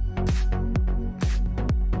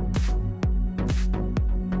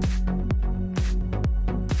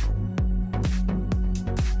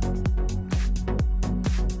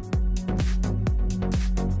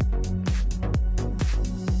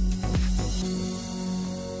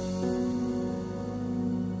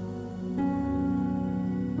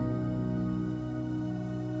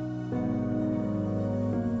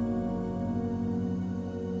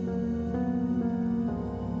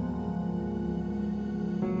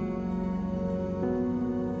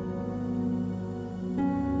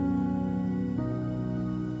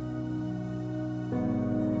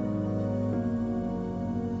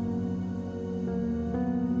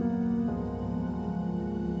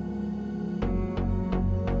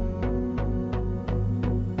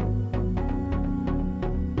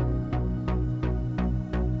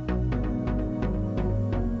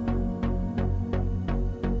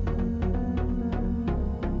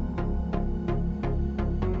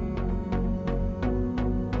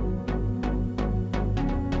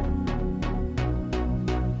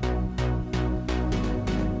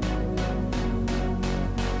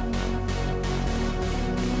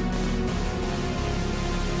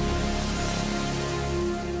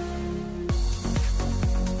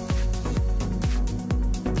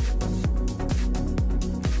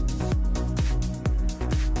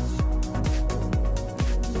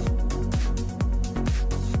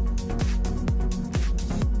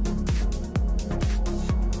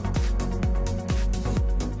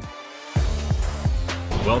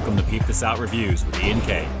 Welcome to Peep This Out Reviews with Ian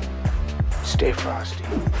K. Stay frosty.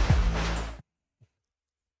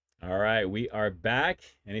 All right, we are back.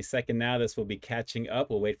 Any second now, this will be catching up.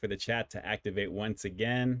 We'll wait for the chat to activate once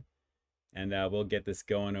again, and we'll get this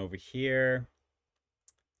going over here.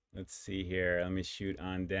 Let's see here. Let me shoot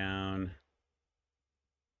on down.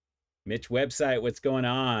 Mitch website, what's going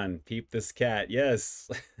on? Peep this cat. Yes.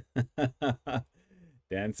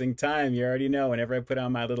 Dancing time, you already know. Whenever I put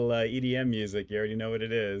on my little EDM music, you already know what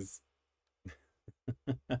it is.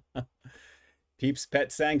 Peep's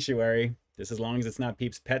Pet Sanctuary. Just as long as it's not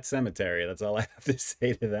Peep's Pet Cemetery. That's all I have to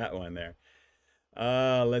say to that one there.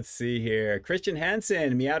 Let's see here. Christian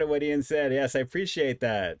Hansen, meow to what Ian said. Yes, I appreciate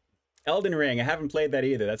that. Elden Ring, I haven't played that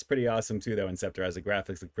either. That's pretty awesome too, though, Inceptor, as the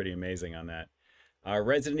graphics look pretty amazing on that.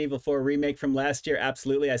 Resident Evil 4 remake from last year,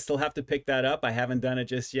 absolutely. I still have to pick that up. I haven't done it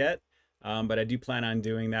just yet. But I do plan on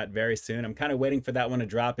doing that very soon. I'm kind of waiting for that one to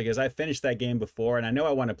drop because I finished that game before, and I know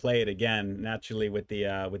I want to play it again, naturally with the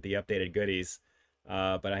updated goodies.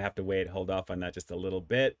 But I have to wait, hold off on that just a little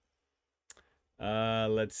bit.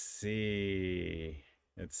 Let's see.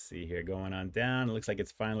 Let's see here, going on down. It looks like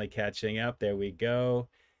it's finally catching up. There we go.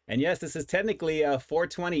 And yes, this is technically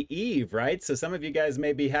 420 Eve, right? So some of you guys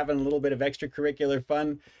may be having a little bit of extracurricular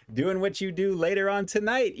fun doing what you do later on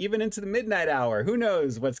tonight, even into the midnight hour. Who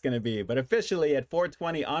knows what's going to be? But officially at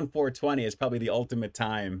 420 on 420 is probably the ultimate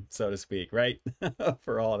time, so to speak, right?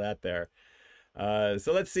 For all that there.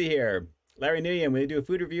 So let's see here. Larry Nguyen, we do a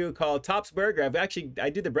food review called Top's Burger. I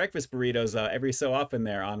do the breakfast burritos every so often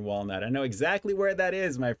there on Walnut. I know exactly where that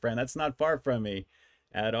is, my friend. That's not far from me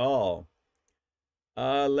at all.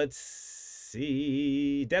 Let's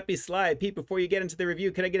see. Deppy Sly, Pete, before you get into the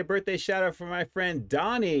review, can I get a birthday shout out for my friend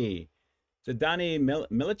Donnie? So Donnie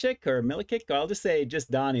Milichik or Milikik? I'll just say just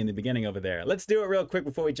Donnie in the beginning over there. Let's do it real quick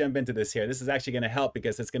before we jump into this here. This is actually going to help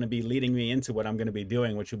because it's going to be leading me into what I'm going to be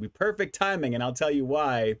doing, which will be perfect timing, and I'll tell you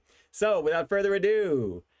why. So without further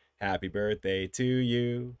ado, happy birthday to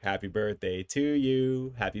you. Happy birthday to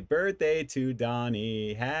you. Happy birthday to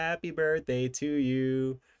Donnie. Happy birthday to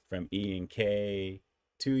you. From E and K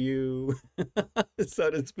to you,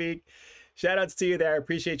 so to speak. Shout outs to you there. I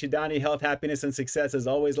appreciate you, Donnie. Health, happiness, and success as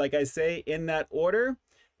always, like I say, in that order.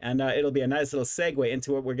 And it'll be a nice little segue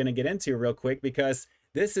into what we're going to get into real quick, because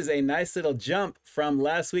this is a nice little jump from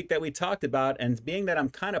last week that we talked about. And being that I'm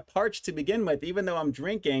kind of parched to begin with, even though I'm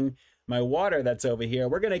drinking my water that's over here,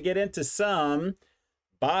 we're going to get into some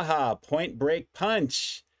Baja Point Break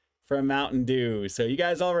Punch from Mountain Dew. So you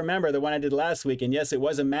guys all remember the one I did last week, and yes, it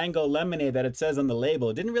was a mango lemonade that it says on the label.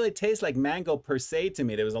 It didn't really taste like mango per se to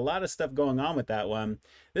me. There was a lot of stuff going on with that one.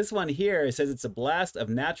 This one here, it says it's a blast of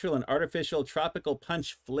natural and artificial tropical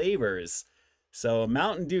punch flavors. So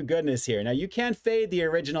Mountain Dew goodness here. Now you can't fade the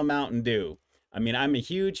original Mountain Dew. I mean, I'm a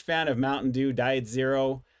huge fan of Mountain Dew, Diet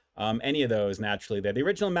Zero, any of those naturally. The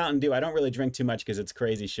original Mountain Dew, I don't really drink too much because it's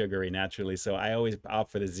crazy sugary naturally. So I always opt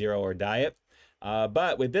for the Zero or Diet.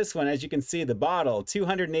 But with this one, as you can see, the bottle,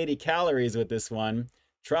 280 calories with this one,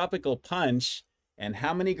 tropical punch, and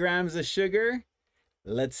how many grams of sugar?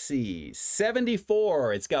 Let's see,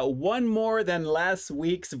 74. It's got one more than last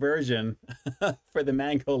week's version for the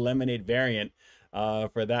mango lemonade variant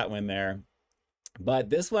for that one there. But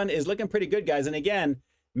this one is looking pretty good, guys. And again,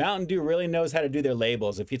 Mountain Dew really knows how to do their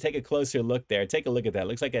labels. If you take a closer look there, take a look at that.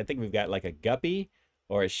 Looks like I think we've got like a guppy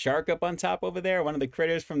or a shark up on top over there, one of the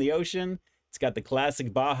critters from the ocean. It's got the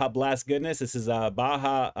classic Baja Blast goodness. This is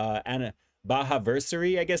Baja-versary,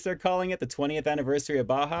 I guess they're calling it, the 20th anniversary of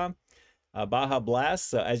Baja. Baja Blast.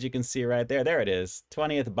 So as you can see right there, there it is,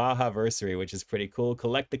 20th Baja-versary, which is pretty cool.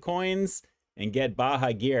 Collect the coins and get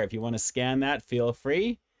Baja gear. If you want to scan that, feel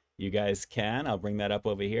free. You guys can. I'll bring that up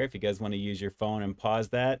over here. If you guys want to use your phone and pause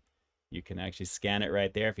that, you can actually scan it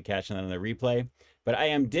right there if you're catching that on the replay. But I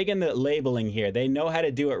am digging the labeling here. They know how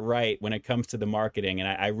to do it right when it comes to the marketing, and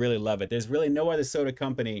I really love it. There's really no other soda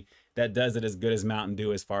company that does it as good as Mountain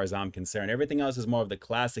Dew as far as I'm concerned. Everything else is more of the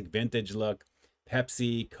classic vintage look,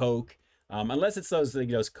 Pepsi, Coke, unless it's those, you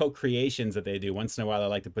know, those Coke creations that they do. Once in a while, I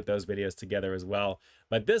like to put those videos together as well.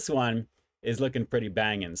 But this one is looking pretty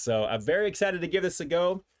banging. So I'm very excited to give this a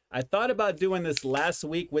go. I thought about doing this last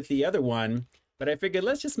week with the other one, but I figured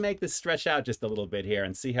let's just make this stretch out just a little bit here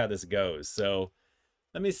and see how this goes. So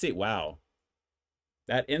let me see. Wow.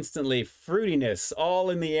 That instantly fruitiness all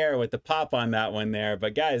in the air with the pop on that one there.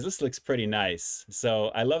 But guys, this looks pretty nice. So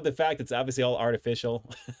I love the fact it's obviously all artificial.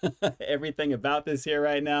 Everything about this here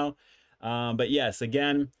right now. But yes,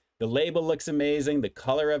 again, the label looks amazing. The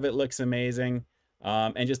color of it looks amazing.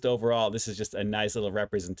 And just overall, this is just a nice little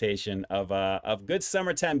representation of good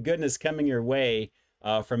summertime goodness coming your way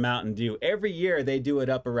from Mountain Dew. Every year they do it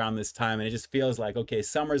up around this time, and it just feels like, okay,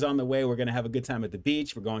 summer's on the way. We're going to have a good time at the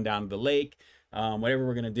beach. We're going down to the lake, whatever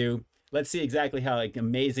we're going to do. Let's see exactly how like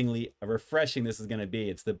amazingly refreshing this is going to be.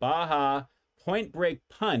 It's the Baja Point Break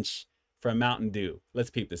Punch from Mountain Dew.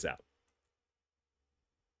 Let's peep this out.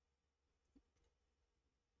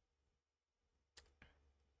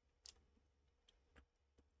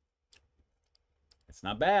 It's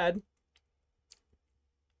not bad.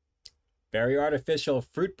 Very artificial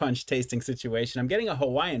fruit punch tasting situation. I'm getting a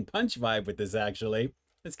Hawaiian punch vibe with this, actually.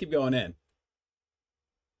 Let's keep going in.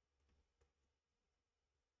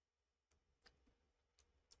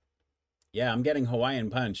 Yeah, I'm getting Hawaiian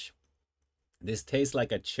punch. This tastes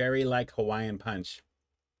like a cherry-like Hawaiian punch.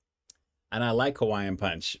 And I like Hawaiian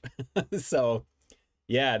punch. So,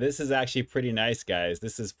 yeah, this is actually pretty nice, guys.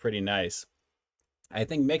 This is pretty nice. I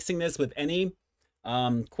think mixing this with any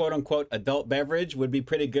quote unquote adult beverage would be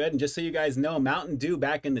pretty good. And just so you guys know, Mountain Dew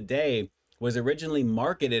back in the day was originally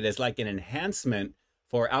marketed as like an enhancement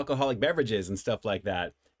for alcoholic beverages and stuff like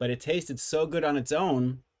that. But it tasted so good on its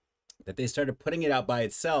own that they started putting it out by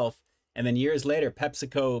itself. And then years later,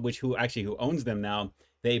 PepsiCo, who owns them now,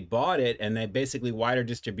 they bought it and they basically wider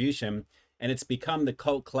distribution. And it's become the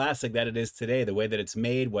cult classic that it is today, the way that it's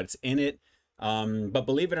made, what's in it. But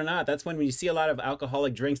believe it or not, that's when you see a lot of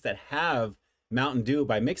alcoholic drinks that have Mountain Dew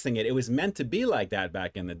by mixing it. It was meant to be like that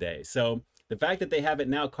back in the day. So the fact that they have it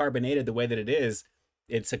now carbonated the way that it is,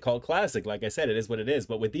 it's a cult classic. Like I said, it is what it is.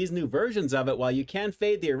 But with these new versions of it, while you can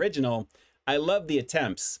fade the original, I love the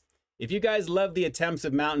attempts. If you guys love the attempts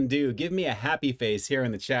of Mountain Dew, give me a happy face here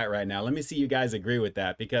in the chat right now. Let me see you guys agree with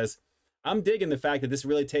that, because I'm digging the fact that this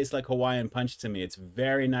really tastes like Hawaiian Punch to me. It's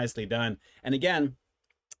very nicely done. And again,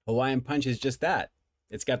 Hawaiian Punch is just that.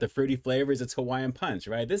 It's got the fruity flavors. It's Hawaiian Punch,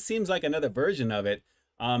 right? This seems like another version of it.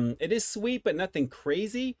 It is sweet, but nothing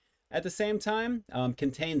crazy at the same time.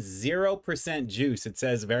 Contains 0% juice. It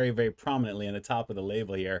says very, very prominently on the top of the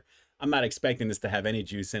label here. I'm not expecting this to have any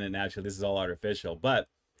juice in it naturally. This is all artificial, but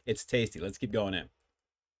it's tasty. Let's keep going in.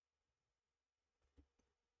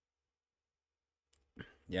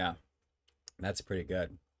 Yeah, that's pretty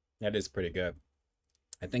good. That is pretty good.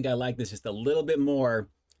 I think I like this just a little bit more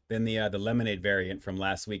than the lemonade variant from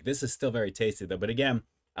last week. This is still very tasty though. But again,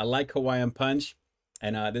 I like Hawaiian Punch,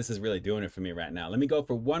 and this is really doing it for me right now. Let me go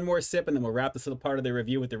for one more sip, and then we'll wrap this little part of the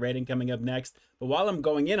review with the rating coming up next. But while I'm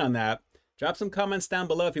going in on that, drop some comments down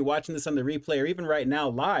below if you're watching this on the replay or even right now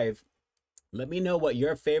live. Let me know what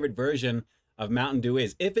your favorite version of Mountain Dew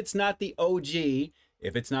is. If it's not the OG,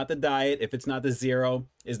 if it's not the diet, if it's not the zero,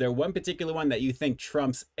 is there one particular one that you think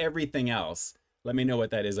trumps everything else? Let me know what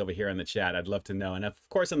that is over here in the chat. I'd love to know. And of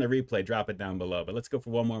course, on the replay, drop it down below. But let's go for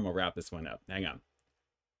one more and we'll wrap this one up. Hang on.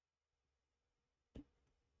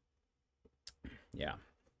 Yeah,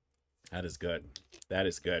 that is good. That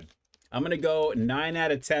is good. I'm going to go 9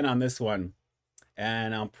 out of 10 on this one.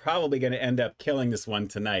 And I'm probably going to end up killing this one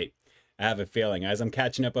tonight. I have a feeling. As I'm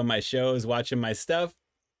catching up on my shows, watching my stuff,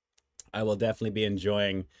 I will definitely be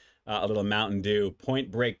enjoying a little Mountain Dew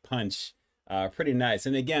Point Break Punch. Pretty nice.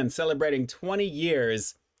 And again, celebrating 20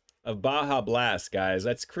 years of Baja Blast, guys.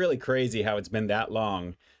 That's really crazy how it's been that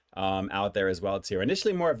long out there as well, too.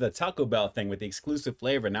 Initially more of the Taco Bell thing with the exclusive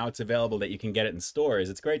flavor. Now it's available that you can get it in stores.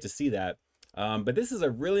 It's great to see that. But this is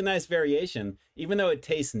a really nice variation, even though it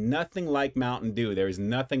tastes nothing like Mountain Dew. There is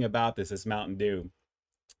nothing about this as Mountain Dew.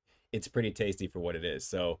 It's pretty tasty for what it is.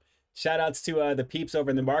 So shout outs to the peeps over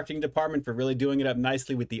in the marketing department for really doing it up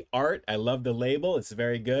nicely with the art. I love the label. It's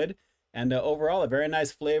very good. And overall, a very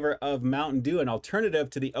nice flavor of Mountain Dew, an alternative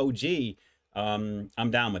to the OG.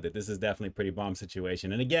 I'm down with it. This is definitely a pretty bomb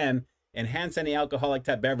situation. And again, enhance any alcoholic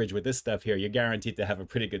type beverage with this stuff here. You're guaranteed to have a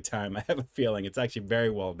pretty good time. I have a feeling it's actually very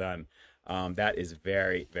well done. That is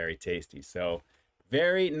very, very tasty. So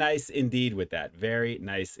very nice indeed with that. Very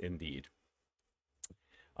nice indeed.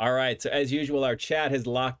 All right. So as usual, our chat has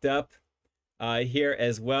locked up here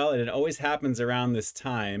as well. And it always happens around this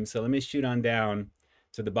time. So let me shoot on down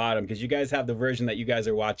to the bottom, because you guys have the version that you guys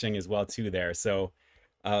are watching as well too there. So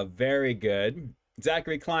very good.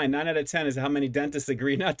 Zachary Klein, 9 out of 10 is how many dentists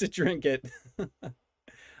agree not to drink it.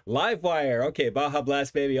 Livewire, okay, Baja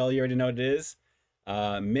Blast baby, all you already know what it is.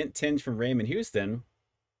 Mint Tinge from Raymond Houston.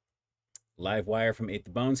 Livewire from Eat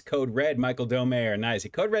the Bones. Code Red, Michael Domayer, nice.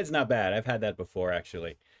 Code Red's not bad. I've had that before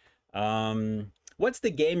actually. What's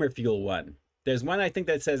the Gamer Fuel one? There's one I think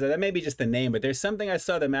that says that may be just the name, but there's something I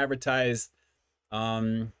saw them advertise.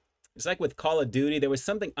 It's like with Call of Duty, there was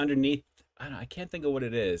something underneath. I can't think of what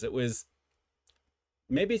it is. It was,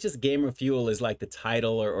 maybe it's just Gamer Fuel is like the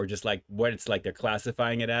title or just like what it's like they're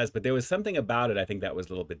classifying it as, but there was something about it I think that was a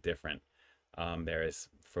little bit different. There is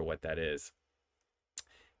for what that is.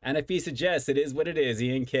 And if he suggests it is what it is,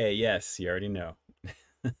 Ian K, yes, you already know.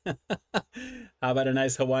 How about a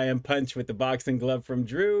nice Hawaiian Punch with the boxing glove from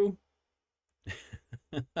Drew?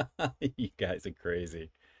 You guys are crazy.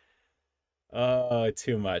 Oh,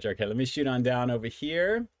 too much. Okay, let me shoot on down over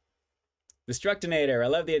here. Destructinator, I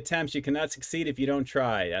love the attempts. You cannot succeed if you don't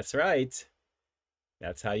try. That's right.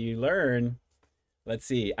 That's how you learn. Let's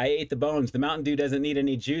see. I ate the bones. The Mountain Dew doesn't need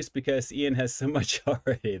any juice because Ian has so much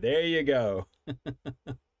already. There you go.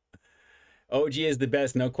 OG is the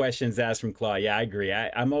best. No questions asked from Claw. Yeah, I agree.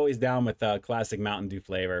 I'm always down with classic Mountain Dew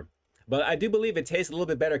flavor. But I do believe it tastes a little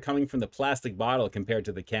bit better coming from the plastic bottle compared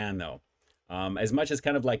to the can, though. As much as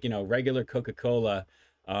kind of like, you know, regular Coca-Cola,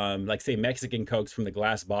 like say Mexican Cokes from the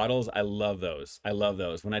glass bottles, I love those. I love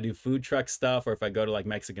those. When I do food truck stuff, or if I go to like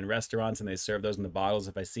Mexican restaurants and they serve those in the bottles,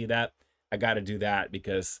 if I see that, I got to do that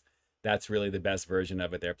because That's really the best version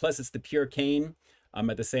of it there. Plus, it's the pure cane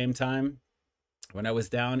at the same time. When I was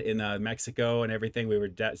down in Mexico and everything, we were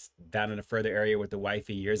down in a further area with the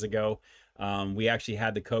wifey years ago. We actually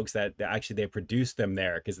had the Cokes that actually they produced them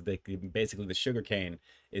there, because basically the sugar cane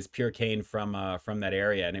is pure cane from that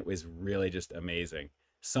area, and it was really just amazing.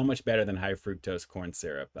 So much better than high fructose corn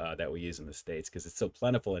syrup that we use in the States, because it's so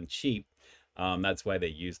plentiful and cheap. That's why they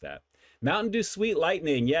use that. Mountain Dew Sweet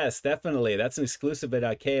Lightning, yes, definitely. That's an exclusive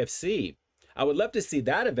at KFC. I would love to see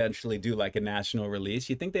that eventually do like a national release.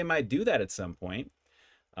 You think they might do that at some point?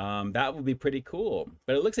 That would be pretty cool.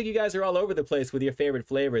 But it looks like you guys are all over the place with your favorite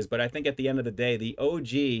flavors. But I think at the end of the day, the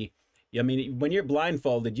OG, I mean, when you're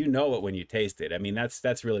blindfolded, you know it when you taste it. I mean,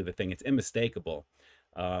 that's really the thing. It's unmistakable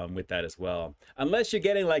with that as well. Unless you're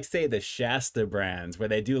getting like, say, the Shasta brands, where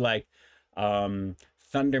they do like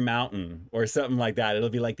Thunder Mountain or something like that. It'll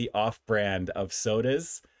be like the off-brand of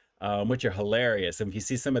sodas, which are hilarious. And if you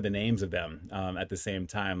see some of the names of them at the same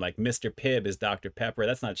time, like Mr. Pibb is Dr. Pepper.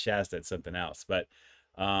 That's not Shasta, it's something else. But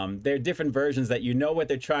they're different versions that you know what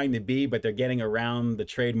they're trying to be, but they're getting around the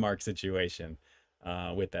trademark situation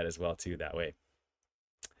with that as well, too, that way.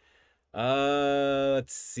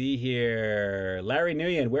 Let's see here. Larry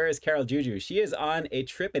Nguyen, where is Carol Juju? She is on a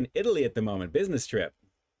trip in Italy at the moment, business trip.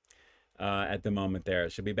 At the moment there.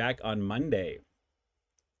 She'll be back on Monday.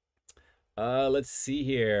 Let's see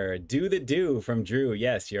here. Do the Do from Drew.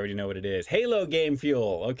 Yes, you already know what it is. Halo Game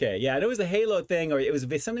Fuel. Okay, yeah, I know it was a Halo thing, or it was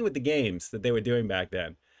something with the games that they were doing back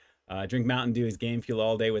then. Drink Mountain Dew is Game Fuel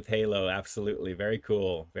all day with Halo. Absolutely. Very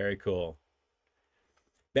cool. Very cool.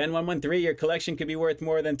 Ben113, your collection could be worth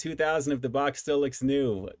more than $2,000 if the box still looks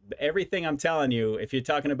new. Everything I'm telling you, if you're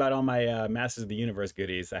talking about all my Masters of the Universe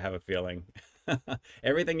goodies, I have a feeling.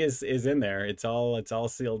 Everything is in there. It's all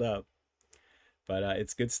sealed up. But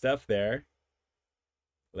it's good stuff there.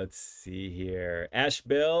 Let's see here. Ash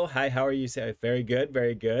Bill, hi, how are you? Very good,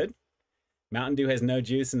 very good. Mountain Dew has no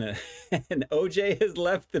juice and OJ has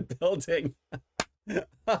left the building.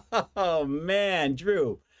 Oh man,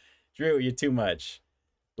 Drew, you're too much.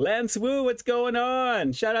 Lance Wu, what's going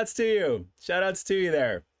on? Shout outs to you. Shout outs to you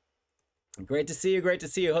there. Great to see you. Great to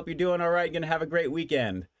see you. Hope you're doing all right. You're going to have a great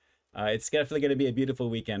weekend. It's definitely going to be a beautiful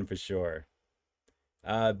weekend for sure.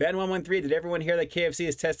 Ben113, did everyone hear that KFC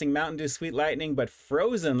is testing Mountain Dew Sweet Lightning, but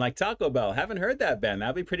frozen like Taco Bell? Haven't heard that, Ben.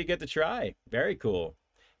 That'd be pretty good to try. Very cool.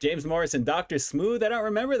 James Morrison, Dr. Smooth, I don't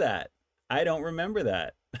remember that. I don't remember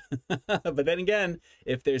that. But then again,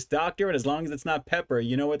 if there's Doctor, and as long as it's not pepper,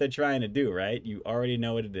 you know what they're trying to do, right? You already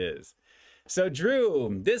know what it is. So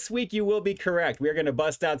Drew, this week you will be correct. We're going to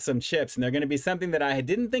bust out some chips, and they're going to be something that I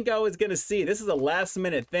didn't think I was going to see. This is a last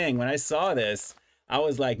minute thing. When I saw this, I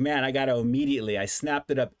was like, man, I got to immediately. I snapped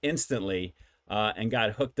it up instantly and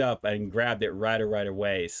got hooked up and grabbed it right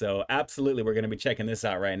away. So absolutely, we're going to be checking this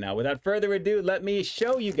out right now. Without further ado, let me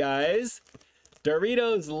show you guys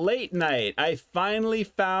Doritos Late Night. I finally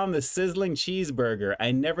found the Sizzlin Cheeseburger.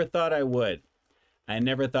 I never thought I would. I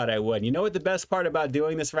never thought I would. You know what the best part about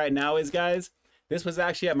doing this right now is, guys? This was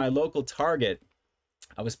actually at my local Target.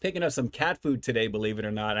 I was picking up some cat food today, believe it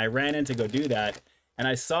or not. I ran in to go do that, and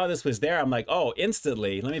I saw this was there. I'm like, oh,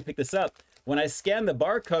 instantly, let me pick this up. When I scanned the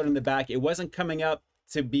barcode in the back, it wasn't coming up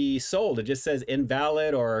to be sold. It just says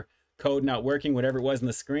invalid or code not working, whatever it was on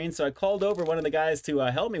the screen. So I called over one of the guys to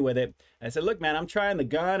help me with it. I said, look, man, I'm trying the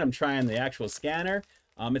gun. I'm trying the actual scanner.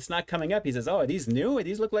 It's not coming up. He says, oh, are these new?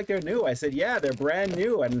 These look like they're new. I said, yeah, they're brand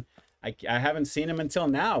new. And I haven't seen them until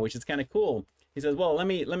now, which is kind of cool. He says, well, let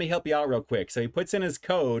me help you out real quick. So he puts in his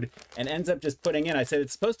code and ends up just putting in, I said,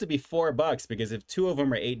 it's supposed to be $4 because if two of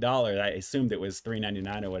them are $8, I assumed it was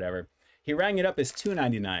 $3.99 or whatever. He rang it up as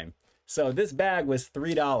 $2.99. So this bag was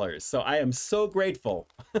 $3. So I am so grateful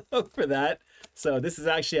for that. So this is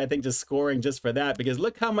actually, I think, just scoring just for that, because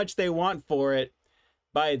look how much they want for it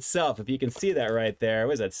by itself. If you can see that right there.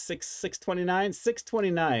 What is that, $6.29?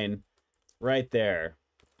 $6.29 right there,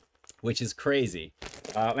 which is crazy.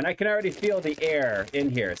 And I can already feel the air in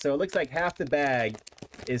here. So it looks like half the bag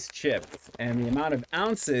is chipped, and the amount of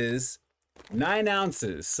ounces, 9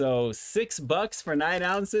 ounces. So $6 for 9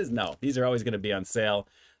 ounces? No, these are always going to be on sale.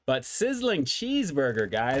 But Sizzlin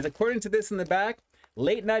Cheeseburger, guys, according to this in the back,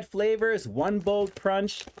 late night flavors, one bold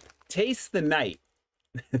crunch, taste the night.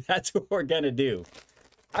 That's what we're going to do.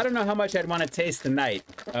 I don't know how much I'd want to taste the night,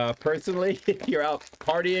 personally, if you're out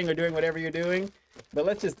partying or doing whatever you're doing. But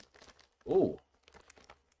let's just, ooh,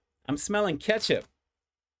 I'm smelling ketchup.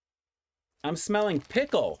 I'm smelling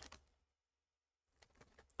pickle.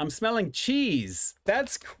 I'm smelling cheese.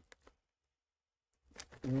 That's,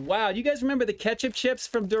 wow. You guys remember the ketchup chips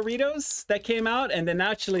from Doritos that came out? And then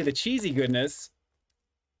actually the cheesy goodness.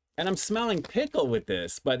 And I'm smelling pickle with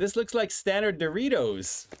this, but this looks like standard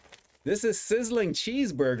Doritos. This is Sizzlin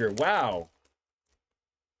Cheeseburger. Wow.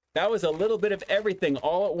 That was a little bit of everything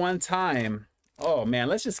all at one time. Oh man,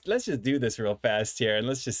 let's just do this real fast here and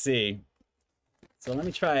let's just see. So let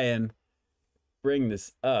me try and bring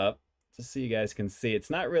this up just so you guys can see.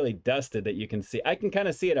 It's not really dusted that you can see. I can kind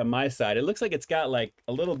of see it on my side. It looks like it's got like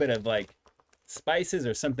a little bit of like spices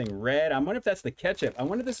or something red. I wonder if that's the ketchup. I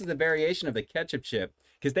wonder if this is a variation of the ketchup chip,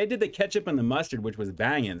 because they did the ketchup and the mustard, which was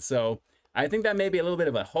banging. So I think that may be a little bit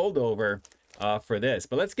of a holdover for this.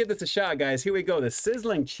 But let's give this a shot, guys. Here we go. The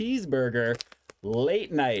Sizzlin Cheeseburger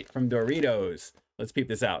Late Night from Doritos. Let's peep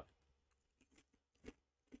this out.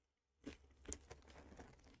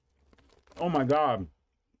 Oh my God.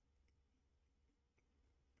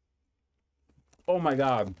 Oh my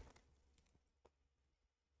God.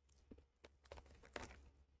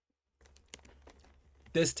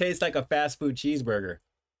 This tastes like a fast food cheeseburger.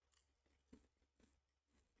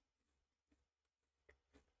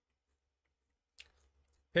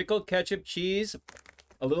 Pickle, ketchup, cheese,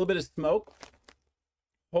 a little bit of smoke.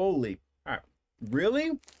 Holy,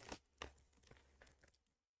 really?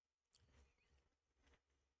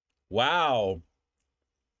 Wow.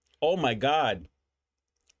 Oh my God.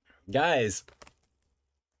 Guys,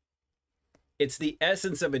 it's the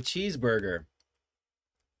essence of a cheeseburger.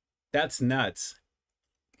 That's nuts.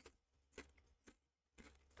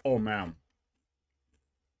 Oh man.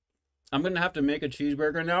 I'm gonna have to make a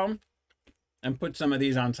cheeseburger now and put some of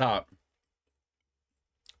these on top.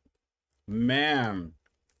 Man.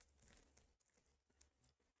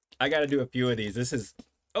 I gotta do a few of these. This is,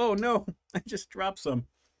 oh no, I just dropped some.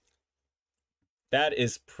 That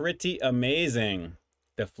is pretty amazing.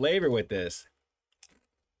 The flavor with this.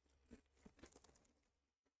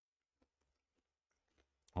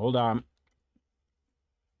 Hold on.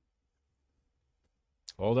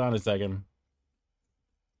 Hold on a second.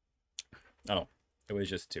 Oh, it was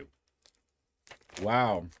just two.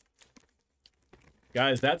 Wow.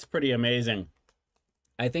 Guys, that's pretty amazing.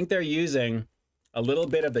 I think they're using a little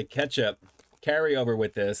bit of the ketchup carryover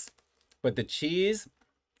with this, but the cheese,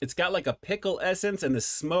 it's got like a pickle essence, and the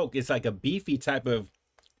smoke, it's like a beefy type of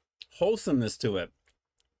wholesomeness to it.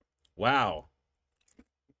 Wow.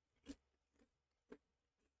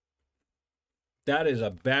 That is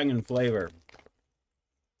a banging flavor.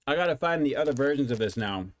 I gotta find the other versions of this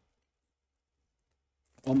now.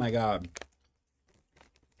 Oh my God.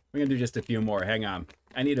 We're gonna do just a few more. Hang on.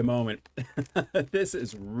 I need a moment. This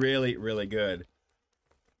is really, really good.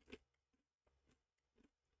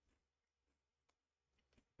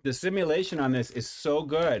 The simulation on this is so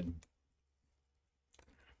good.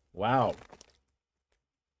 Wow.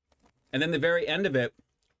 And then the very end of it,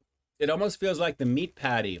 it almost feels like the meat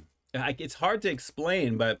patty. It's hard to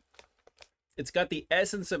explain, but it's got the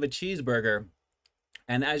essence of a cheeseburger.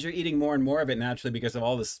 And as you're eating more and more of it, naturally, because of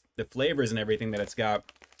all this, the flavors and everything that it's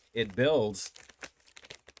got, it builds.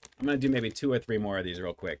 I'm going to do maybe 2 or 3 more of these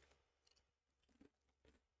real quick.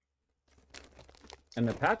 And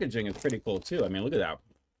the packaging is pretty cool too. I mean, look at that.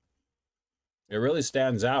 It really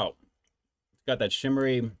stands out. It's got that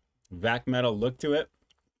shimmery vac metal look to it.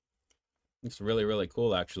 It's really, really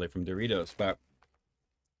cool, actually, from Doritos. But,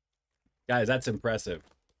 guys, that's impressive.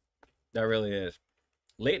 That really is.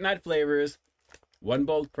 Late night flavors, 1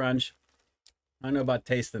 bold crunch. I don't know about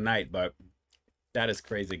taste the night, but that is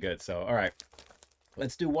crazy good. So, all right.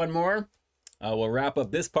 Let's do one more. We'll wrap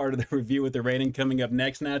up this part of the review with the rating coming up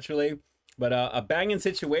next, naturally. But a banging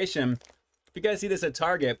situation. If you guys see this at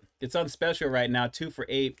Target, it's on special right now, 2 for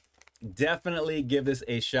 $8. Definitely give this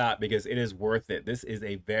a shot because it is worth it. This is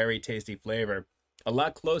a very tasty flavor. A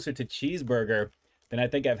lot closer to cheeseburger than I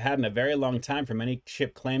think I've had in a very long time from any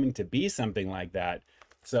chip claiming to be something like that.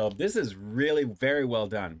 So this is really very well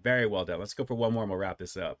done. Very well done. Let's go for one more and we'll wrap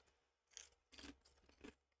this up.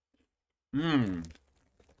 I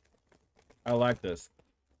like this.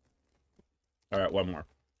 All right, one more.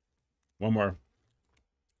 One more.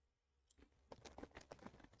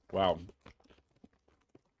 Wow.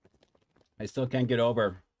 I still can't get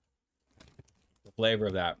over the flavor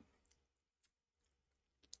of that.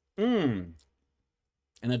 And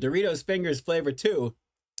the Doritos Fingers flavor too,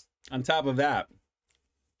 on top of that.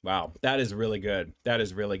 Wow, that is really good. That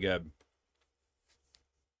is really good.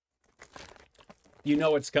 You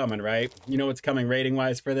know what's coming, right? You know what's coming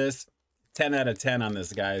rating-wise for this? 10 out of 10 on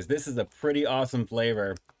this, guys. This is a pretty awesome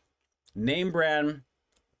flavor. Name brand,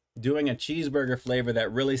 doing a cheeseburger flavor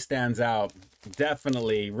that really stands out.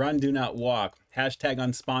 Definitely run, do not walk. Hashtag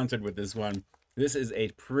unsponsored with this one. This is a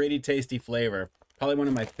pretty tasty flavor. Probably one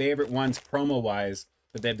of my favorite ones promo-wise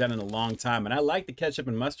that they've done in a long time. And I like the ketchup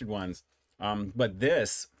and mustard ones. But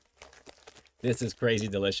this, This is crazy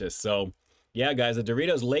delicious. So yeah, guys, the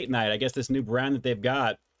Doritos Late Night, I guess this new brand that they've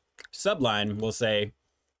got, Subline, we'll say,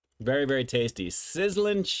 very, very tasty.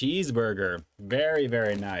 Sizzlin Cheeseburger. Very,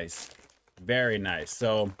 very nice. Very nice.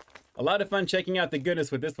 So a lot of fun checking out the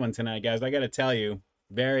goodness with this one tonight, guys. I got to tell you,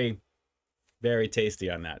 very, very tasty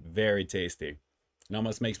on that. Very tasty. It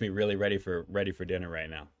almost makes me really ready for dinner right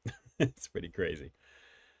now. It's pretty crazy.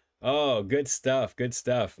 Oh, good stuff. Good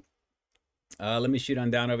stuff. Let me shoot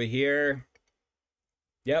on down over here.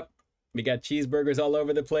 Yep. We got cheeseburgers all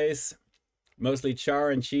over the place. Mostly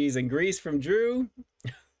char and cheese and grease from Drew.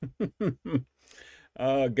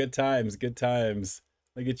 Oh, good times, good times.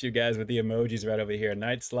 Look at you guys with the emojis right over here.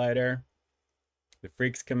 Night slider. The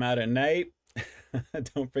freaks come out at night.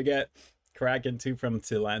 Don't forget Kraken 2 from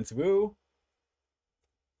Lance Wu.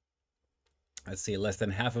 Let's see, less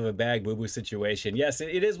than half of a bag, boo-boo situation. Yes,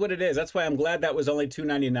 it is what it is. That's why I'm glad that was only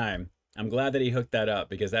 $2.99. I'm glad that he hooked that up,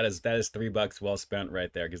 because that is $3 well spent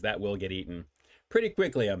right there, because that will get eaten pretty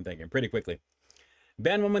quickly, I'm thinking, pretty quickly.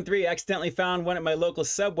 Ben113 accidentally found one at my local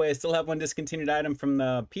Subway. I still have one discontinued item from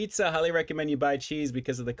the pizza. Highly recommend you buy cheese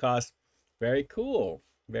because of the cost. Very cool.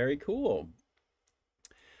 Very cool.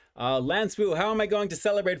 Lance Wu, how am I going to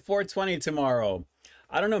celebrate 420 tomorrow?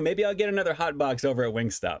 I don't know. Maybe I'll get another hot box over at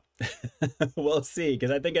Wingstop. We'll see,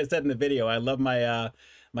 because I think I said in the video, I love my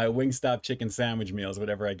my Wingstop chicken sandwich meals,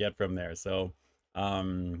 whatever I get from there. So I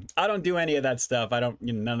don't do any of that stuff. I don't,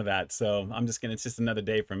 none of that. So I'm just gonna, it's just another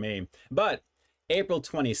day for me. But April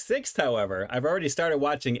 26th, however, I've already started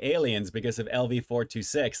watching Aliens because of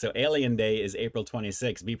LV426. So Alien Day is April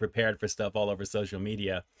 26th. Be prepared for stuff all over social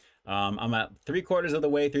media. I'm at 3/4 of the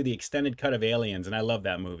way through the extended cut of Aliens, and I love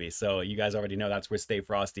that movie. So you guys already know that's where Stay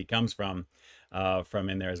Frosty comes from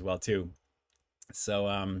in there as well too.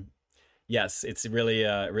 So yes, it's really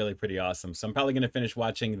really pretty awesome. So I'm probably going to finish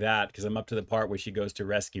watching that because I'm up to the part where she goes to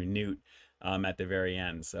rescue Newt at the very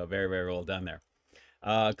end. So very, very well done there.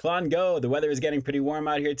 Klon Go, the weather is getting pretty warm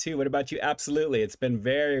out here too. What about you? Absolutely. It's been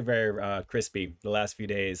very, very crispy the last few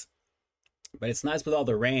days. But it's nice with all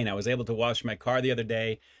the rain. I was able to wash my car the other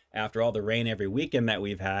day after all the rain every weekend that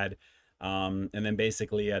we've had. And then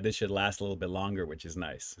basically this should last a little bit longer, which is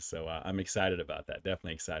nice. So I'm excited about that.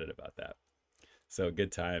 Definitely excited about that. So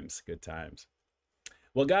good times, good times.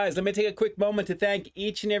 Well, guys, let me take a quick moment to thank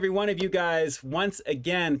each and every one of you guys once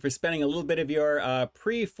again for spending a little bit of your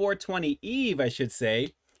pre-420 Eve, I should say,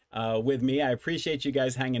 with me. I appreciate you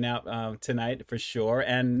guys hanging out tonight for sure.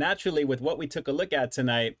 And naturally, with what we took a look at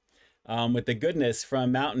tonight, with the goodness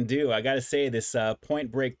from Mountain Dew, I got to say this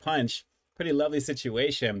Point Break Punch, pretty lovely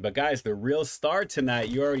situation. But guys, the real star tonight,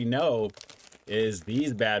 you already know, is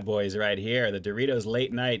these bad boys right here, the Doritos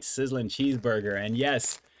Late Night Sizzlin Cheeseburger. And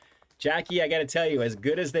yes, Jackie, I got to tell you, as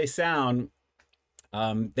good as they sound,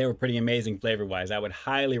 they were pretty amazing flavor-wise. I would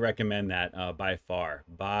highly recommend that by far.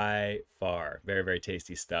 By far. Very, very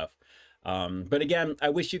tasty stuff. But again, I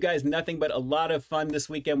wish you guys nothing but a lot of fun this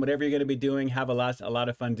weekend. Whatever you're going to be doing, have a lot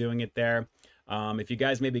of fun doing it there. If you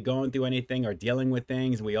guys may be going through anything or dealing with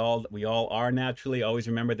things, we all are naturally. Always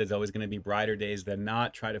remember there's always going to be brighter days than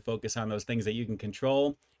not. Try to focus on those things that you can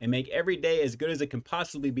control and make every day as good as it can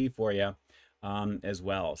possibly be for you. As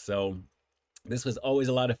well. So this was always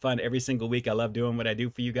a lot of fun every single week. I love doing what I do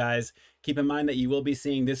for you guys. Keep in mind that you will be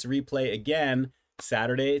seeing this replay again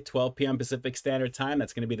Saturday, 12 p.m. Pacific Standard Time.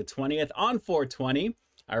 That's going to be the 20th on 420,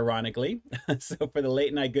 ironically. So for the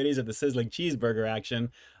late night goodies of the Sizzling Cheeseburger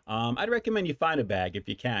action, I'd recommend you find a bag if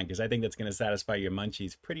you can, because I think that's going to satisfy your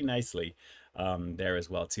munchies pretty nicely there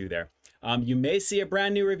as well too there. You may see a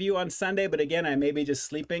brand new review on Sunday, but again, I may be just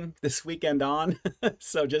sleeping this weekend on.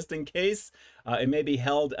 So just in case, it may be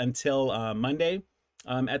held until Monday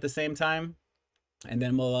at the same time. And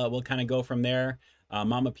then we'll kind of go from there.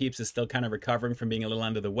 Mama Peeps is still kind of recovering from being a little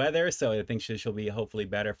under the weather. So I think she'll be hopefully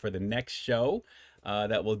better for the next show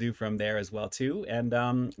that we'll do from there as well too. And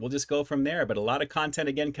we'll just go from there. But a lot of content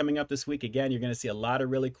again coming up this week. Again, you're going to see a lot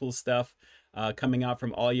of really cool stuff coming out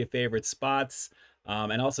from all your favorite spots.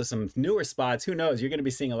 And also some newer spots. Who knows? You're going to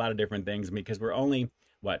be seeing a lot of different things because we're only,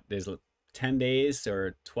 what, there's 10 days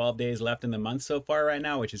or 12 days left in the month so far right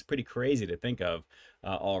now, which is pretty crazy to think of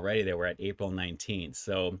already that we're at April 19th.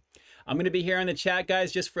 So I'm going to be here in the chat,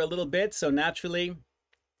 guys, just for a little bit. So naturally,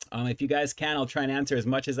 if you guys can, I'll try and answer as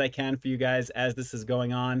much as I can for you guys as this is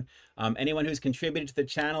going on. Anyone who's contributed to the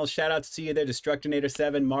channel, shout outs to you there,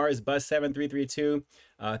 Destructinator7, Mars, Bus7332,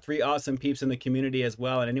 3 awesome peeps in the community as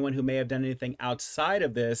well. And anyone who may have done anything outside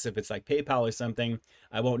of this, if it's like PayPal or something,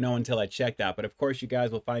 I won't know until I check that. But of course, you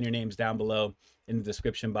guys will find your names down below in the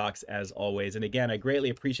description box as always. And again, I greatly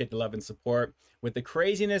appreciate the love and support. With the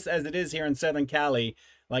craziness as it is here in Southern Cali,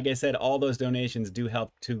 like I said, all those donations do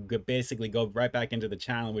help to basically go right back into the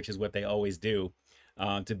channel, which is what they always do,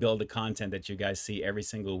 to build the content that you guys see every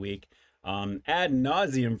single week. Ad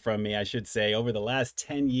nauseum from me, I should say, over the last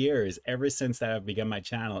 10 years, ever since that I've begun my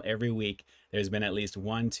channel, every week there's been at least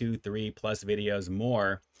 1, 2, 3 plus videos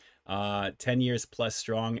more, 10 years plus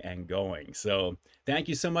strong and going. So thank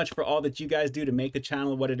you so much for all that you guys do to make the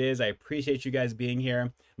channel what it is. I appreciate you guys being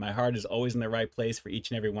here. My heart is always in the right place for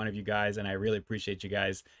each and every one of you guys, and I really appreciate you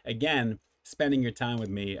guys, again, spending your time with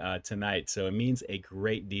me tonight. So it means a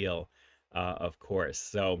great deal, of course.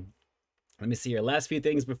 So let me see your last few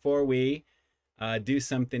things before we do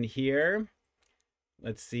something here.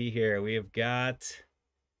 Let's see here. We have got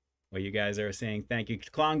what you guys are saying. Thank you.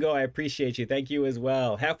 Klongo, I appreciate you. Thank you as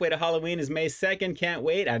well. Halfway to Halloween is May 2nd. Can't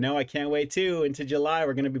wait. I know I can't wait too. Into July,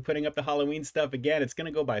 we're going to be putting up the Halloween stuff again. It's going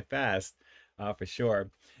to go by fast for sure.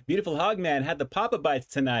 Beautiful Hogman had the Papa Bites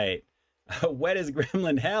tonight. Wet as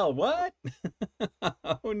gremlin hell. What?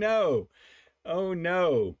 Oh no. Oh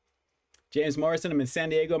no. James Morrison, I'm in San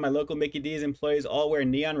Diego. My local Mickey D's employees all wear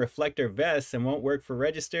neon reflector vests and won't work for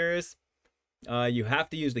registers. You have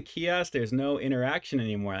to use the kiosk. There's no interaction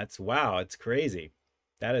anymore. That's, wow, it's crazy.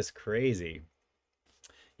 That is crazy.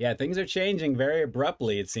 Yeah, things are changing very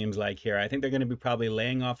abruptly, it seems like here. I think they're going to be probably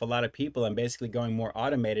laying off a lot of people and basically going more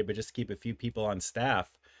automated, but just keep a few people on staff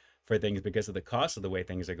for things because of the cost of the way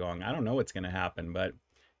things are going. I don't know what's going to happen, but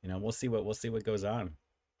you know, we'll see what goes on.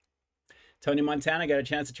 Tony Montana, got a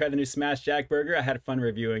chance to try the new Smash Jack burger. I had fun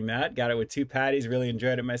reviewing that. Got it with 2 patties. Really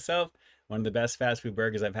enjoyed it myself. One of the best fast food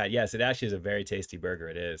burgers I've had. Yes, it actually is a very tasty burger.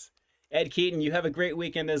 It is. Ed Keaton, you have a great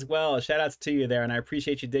weekend as well. Shout outs to you there, and I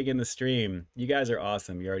appreciate you digging the stream. You guys are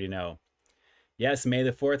awesome. You already know. Yes, May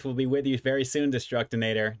the 4th will be with you very soon,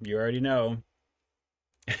 Destructinator. You already know.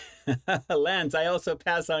 Lance, I also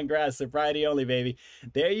pass on grass. Sobriety only, baby.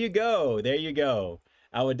 There you go. There you go.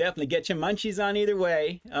 I would definitely get your munchies on either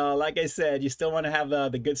way. Like I said, you still want to have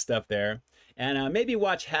the good stuff there. And maybe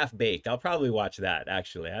watch Half Baked. I'll probably watch that,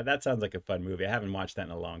 actually. That sounds like a fun movie. I haven't watched that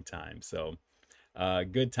in a long time. So,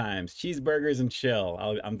 good times. Cheeseburgers and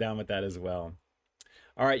chill. I'm down with that as well.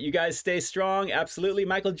 All right, you guys stay strong. Absolutely.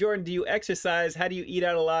 Michael Jordan, do you exercise? How do you eat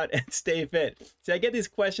out a lot and stay fit? See, I get these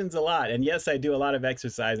questions a lot. And yes, I do a lot of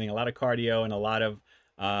exercising, a lot of cardio, and a lot of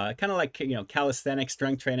kind of like, you know, calisthenics,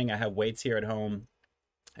 strength training. I have weights here at home.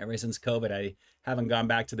 Ever since COVID, I haven't gone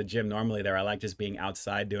back to the gym normally there. I like just being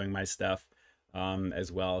outside doing my stuff as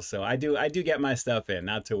well. So I do get my stuff in,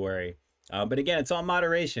 not to worry. But again, it's all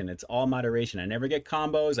moderation. It's all moderation. I never get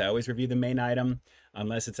combos. I always review the main item.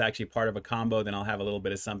 Unless it's actually part of a combo, then I'll have a little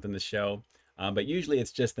bit of something to show. But usually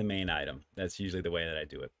it's just the main item. That's usually the way that I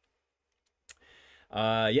do it.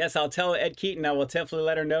 Yes, I'll tell Ed Keaton. I will definitely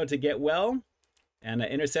let her know to get well. And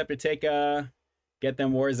Interceptor, get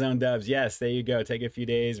them Warzone dubs. Yes, there you go. Take a few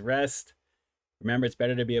days, rest. Remember, it's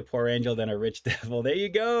better to be a poor angel than a rich devil. There you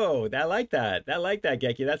go. I like that. I like that,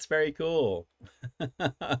 Geki. That's very cool.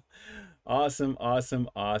 Awesome, awesome,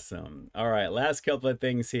 awesome. All right, last couple of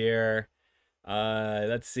things here.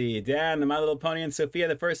 Let's see. Dan, the My Little Pony, and Sophia,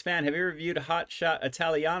 the first fan. Have you reviewed Hot Shot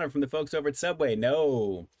Italiano from the folks over at Subway?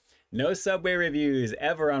 No. No Subway reviews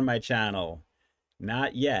ever on my channel.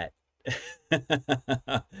 Not yet.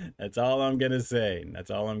 That's all I'm gonna say. That's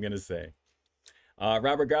all I'm gonna say.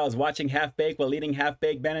 Robert Giles, watching Half Baked while eating Half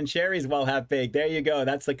Baked Ben and Cherries while Half Baked. There you go.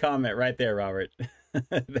 That's the comment right there, Robert.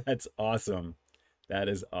 That's awesome. That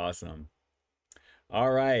is awesome.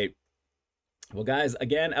 All right. Well, guys,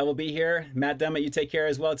 again, I will be here. Matt Dummett, you take care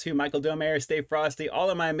as well, too. Michael Domayer, stay frosty. All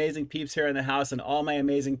of my amazing peeps here in the house, and all my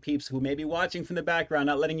amazing peeps who may be watching from the background,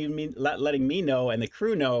 not letting me know and the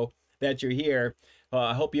crew know that you're here.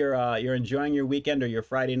 I hope you're enjoying your weekend or your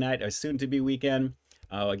Friday night or soon-to-be weekend.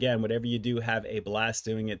 Again, whatever you do, have a blast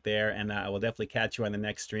doing it there, and I will definitely catch you on the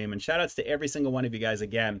next stream. And shout-outs to every single one of you guys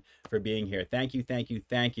again for being here. Thank you, thank you,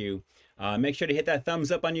 thank you. Make sure to hit that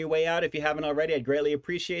thumbs up on your way out if you haven't already. I'd greatly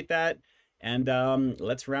appreciate that. And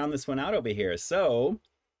let's round this one out over here. So,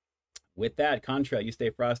 with that, Contra, you stay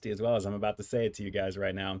frosty as well, as I'm about to say it to you guys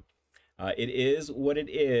right now. It is what it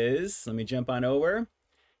is. Let me jump on over.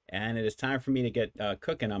 And it is time for me to get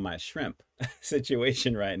cooking on my shrimp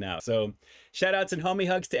situation right now. So shout outs and homie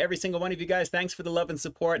hugs to every single one of you guys. Thanks for the love and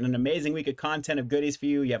support and an amazing week of content of goodies for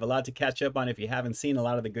you. You have a lot to catch up on if you haven't seen a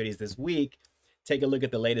lot of the goodies this week. Take a look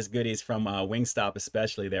at the latest goodies from Wingstop,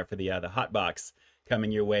 especially there for the hot box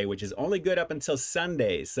coming your way, which is only good up until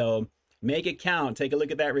Sunday. So make it count. Take a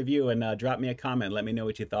look at that review and drop me a comment. Let me know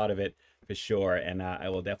what you thought of it for sure. And I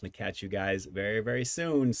will definitely catch you guys very, very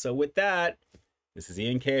soon. So with that, This is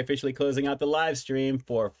Ian K officially closing out the live stream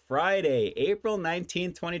for Friday, April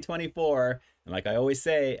 19th, 2024. And like I always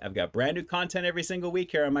say, I've got brand new content every single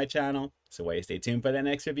week here on my channel. So why you stay tuned for that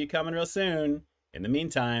next review coming real soon. In the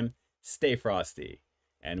meantime, stay frosty.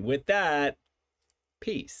 And with that,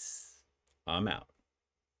 peace. I'm out.